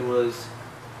 and it was,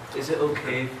 is it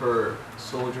okay for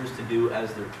soldiers to do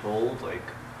as they're told? Like,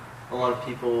 a lot of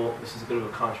people, this is a bit of a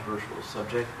controversial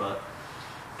subject, but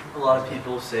a lot of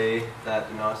people say that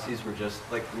the Nazis were just,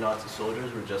 like the Nazi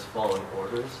soldiers were just following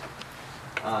orders.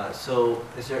 So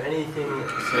is there anything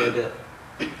said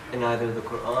in either the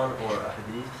Quran or a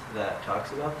hadith that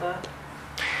talks about that?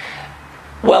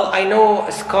 Well, I know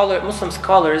Muslim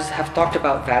scholars have talked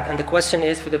about that, and the question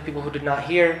is, for the people who did not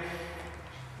hear,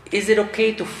 is it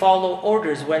okay to follow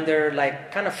orders when they're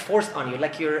like kind of forced on you,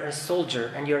 like you're a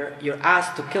soldier and you're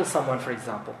asked to kill someone, for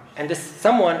example, and this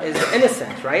someone is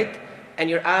innocent, right? And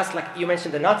you're asked, like you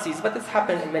mentioned the Nazis, but this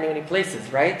happened in many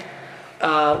places, right?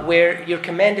 Where you're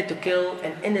commanded to kill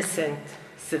an innocent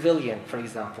civilian, for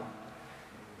example.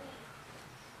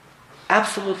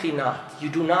 Absolutely not. You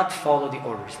do not follow the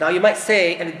orders. Now you might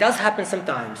say, and it does happen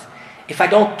sometimes, if I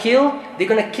don't kill, they're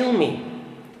going to kill me.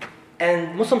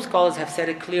 And Muslim scholars have said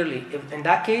it clearly. In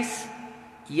that case,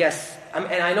 yes. And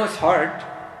I know it's hard,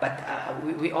 but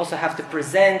we also have to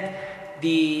present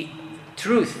the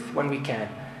truth when we can.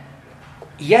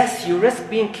 Yes, you risk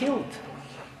being killed.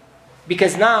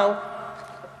 Because now,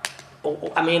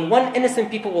 one innocent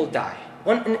people will die.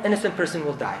 One innocent person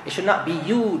will die. It should not be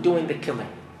you doing the killing.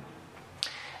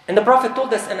 And the Prophet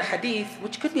told us in a hadith,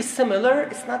 which could be similar,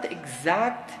 it's not the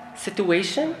exact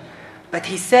situation, but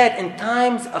he said in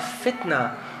times of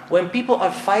fitna, when people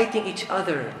are fighting each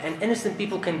other and innocent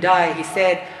people can die, he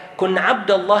said, كُنْ عَبْدَ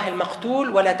اللَّهِ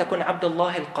الْمَقْتُولِ وَلَا تَكُنْ عَبْدَ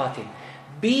اللَّهِ الْقَاتِلِ.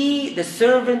 Be the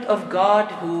servant of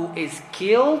God who is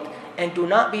killed, and do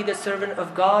not be the servant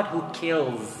of God who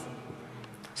kills.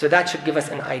 So that should give us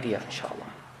an idea,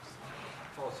 inshallah.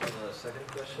 Also, the second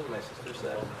question, my sister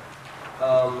said,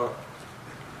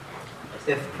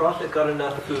 if Prophet got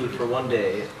enough food for one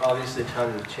day, obviously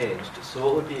times have changed. So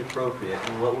what would be appropriate,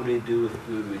 and what would we do with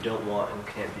food we don't want and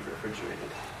can't be refrigerated?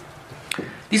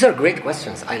 These are great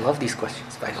questions. I love these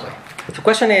questions, by the way. The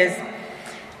question is,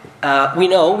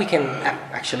 we can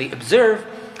actually observe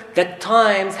that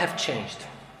times have changed.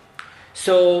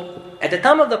 So at the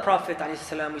time of the Prophet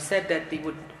ﷺ, we said that they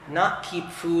would not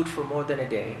keep food for more than a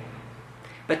day.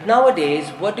 But nowadays,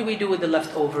 what do we do with the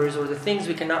leftovers or the things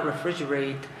we cannot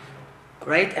refrigerate?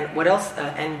 Right? And what else?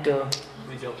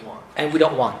 We don't want. And we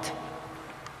don't want.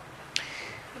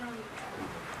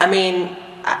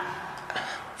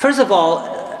 First of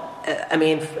all,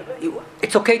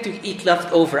 it's okay to eat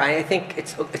leftover. I think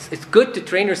it's good to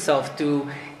train yourself to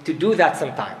do that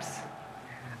sometimes.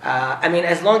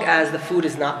 As long as the food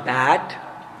is not bad,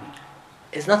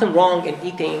 there's nothing wrong in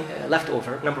eating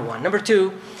leftover, number one. Number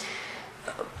two,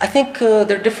 I think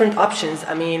there are different options.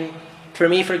 For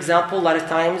me, for example, a lot of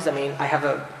times, I have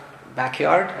a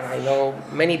backyard, and I know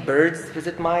many birds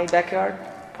visit my backyard,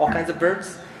 all kinds of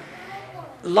birds.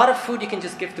 A lot of food you can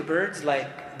just give to birds,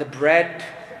 like the bread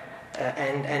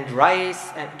and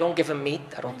rice, and don't give them meat.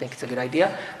 I don't think it's a good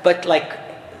idea. But like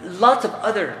lots of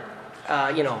other,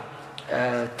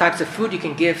 types of food you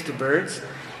can give to birds.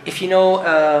 If you know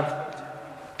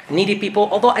needy people,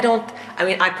 although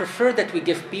I prefer that we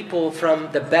give people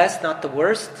from the best, not the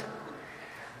worst.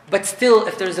 But still,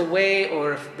 if there's a way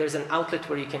or if there's an outlet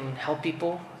where you can help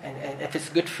people, and if it's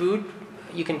good food,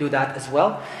 you can do that as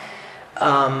well.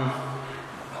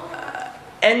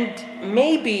 And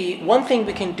maybe one thing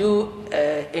we can do,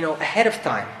 ahead of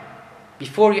time,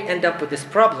 before you end up with this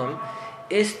problem,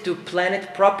 is to plan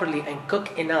it properly and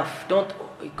cook enough. Don't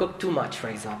cook too much, for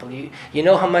example. You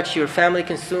know how much your family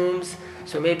consumes,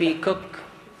 so maybe cook,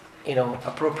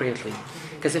 appropriately.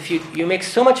 Because if you make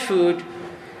so much food,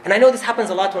 and I know this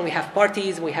happens a lot when we have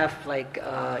parties, we have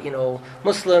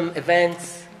Muslim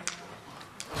events.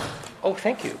 Oh,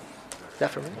 thank you. Is that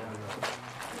for me?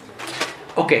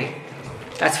 Okay,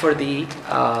 that's for the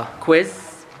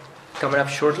quiz coming up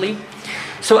shortly.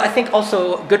 So I think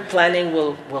also good planning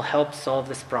will help solve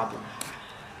this problem.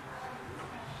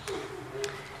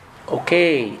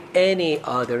 Okay, any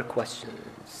other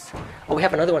questions? Oh, we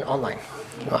have another one online.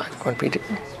 Go on, read it.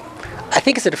 I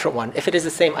think it's a different one. If it is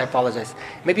the same, I apologize.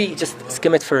 Maybe just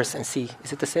skim it first and see.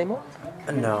 Is it the same one?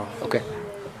 No. Okay.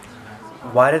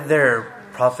 Why did their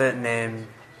prophet name...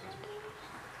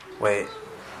 Wait.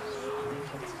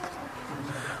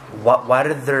 Why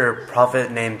did their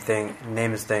prophet name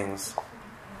his things?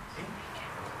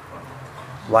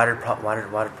 Why did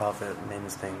prophet name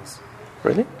his things?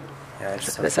 Really? Yeah.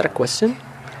 Is that a question?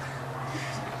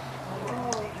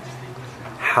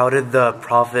 How did the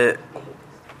prophet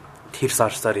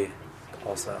teach/study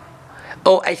also?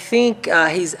 Oh, I think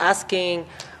he's asking,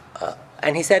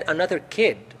 and he said another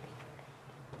kid.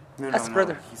 No,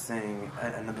 brother. He's saying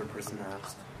another person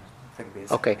asked.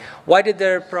 Okay. Why did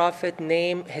their prophet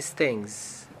name his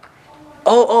things?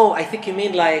 Oh, I think you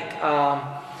mean like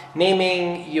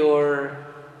naming your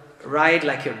ride,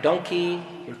 like your donkey,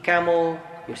 your camel,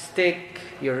 your stick,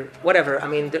 your whatever.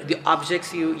 The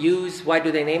objects you use, why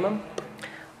do they name them?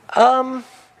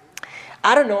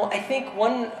 I don't know. I think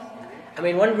one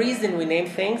reason we name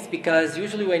things, because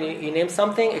usually when you name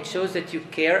something, it shows that you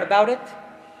care about it.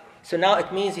 So now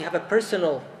it means you have a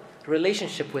personal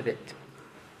relationship with it.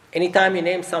 Anytime you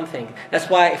name something. That's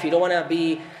why if you don't want to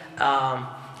be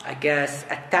I guess,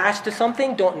 attached to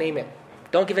something, don't name it.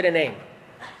 Don't give it a name.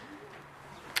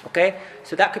 Okay?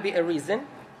 So that could be a reason.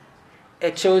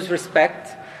 It shows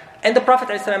respect. And the Prophet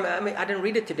ﷺ, I didn't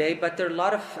read it today, but there are a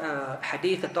lot of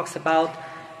hadith that talks about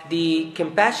the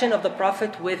compassion of the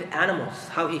Prophet with animals,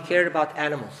 how he cared about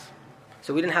animals.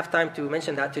 So we didn't have time to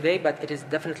mention that today, but it is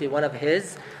definitely one of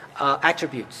his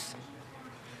attributes.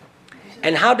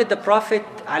 And how did the Prophet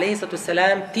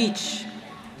ﷺ teach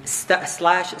 /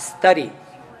 study?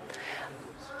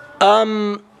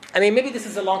 Maybe this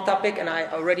is a long topic, and I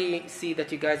already see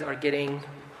that you guys are getting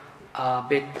a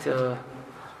bit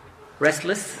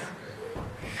restless.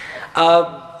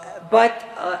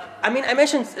 I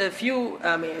mentioned a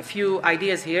few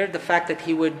ideas here. The fact that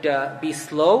he would be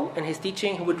slow in his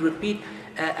teaching, he would repeat,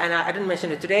 and I didn't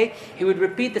mention it today. He would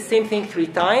repeat the same thing 3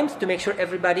 times to make sure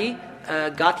everybody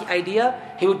got the idea.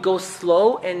 He would go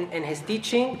slow in his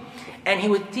teaching, and he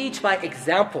would teach by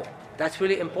example. That's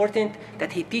really important,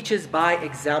 that he teaches by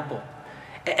example.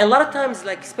 And a lot of times,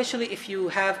 like especially if you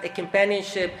have a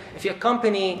companionship, if you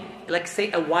accompany, like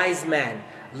say, a wise man,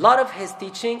 a lot of his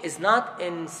teaching is not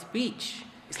in speech.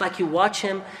 It's like you watch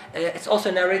him. It's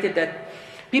also narrated that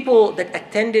people that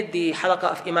attended the halaqah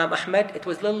of Imam Ahmed, it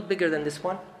was a little bigger than this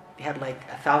one. They had like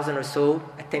 1,000 or so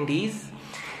attendees,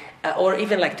 or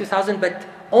even like 2,000, but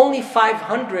only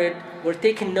 500 were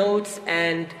taking notes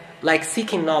and like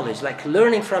seeking knowledge, like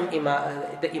learning from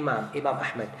Imam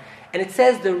Ahmed. And it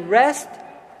says the rest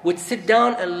would sit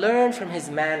down and learn from his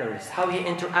manners, how he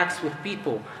interacts with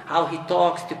people, how he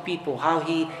talks to people, how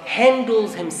he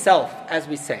handles himself, as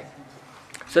we say.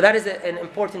 So that is an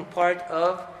important part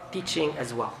of teaching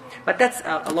as well. But that's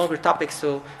a longer topic,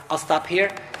 so I'll stop here.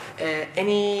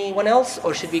 Anyone else,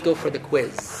 or should we go for the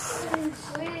quiz?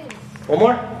 One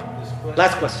more?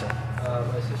 Last question.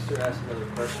 My sister asked another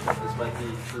question. This might be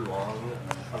too long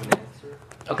of an answer.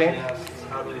 Okay. She asks,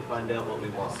 how do we find out what we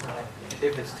want?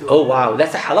 If it's too Oh wow,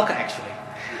 that's a halaqah actually.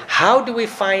 How do we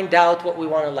find out what we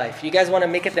want in life? You guys want to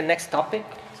make it the next topic?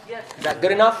 Is that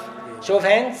good enough? Show of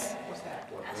hands.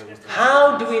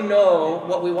 How do we know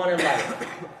what we want in life?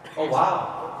 Oh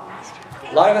wow.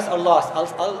 A lot of us are lost.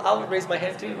 I'll raise my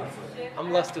hand too.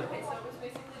 I'm lost too. Okay, so it was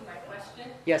basically my question.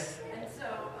 Yes. And so,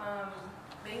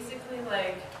 basically,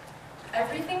 like,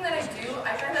 everything that I do,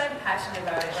 I find that I'm passionate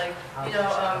about it. Like,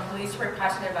 police work,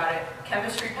 passionate about it.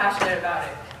 Chemistry, passionate about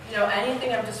it.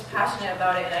 Anything, I'm just passionate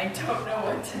about it, and I don't know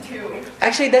what to do.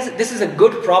 Actually, this is a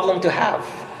good problem to have.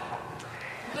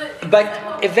 But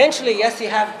eventually, yes, you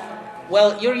have.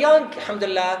 Well, you're young,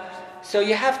 alhamdulillah, so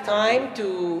you have time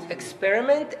to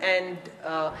experiment, and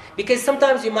because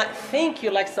sometimes you might think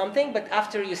you like something, but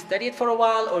after you study it for a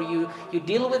while or you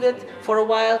deal with it for a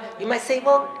while, you might say,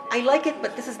 well, I like it,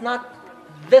 but this is not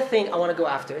the thing I want to go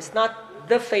after. It's not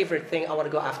the favorite thing I want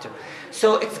to go after.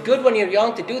 So it's good when you're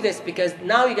young to do this, because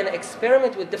now you're going to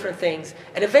experiment with different things,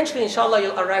 and eventually, inshallah,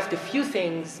 you'll arrive to few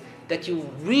things that you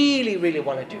really, really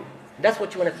want to do. That's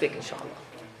what you want to pick, inshallah.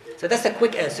 So that's a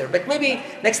quick answer. But maybe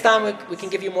next time we can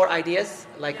give you more ideas,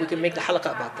 like we can make the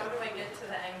halaqah about that. How do I get to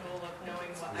the angle of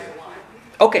knowing what I want?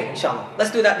 Okay, inshallah. Let's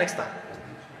do that next time.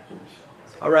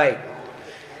 All right.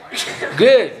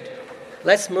 Good.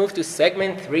 Let's move to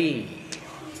segment 3.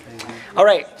 All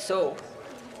right, so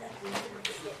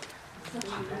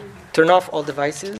turn off all devices.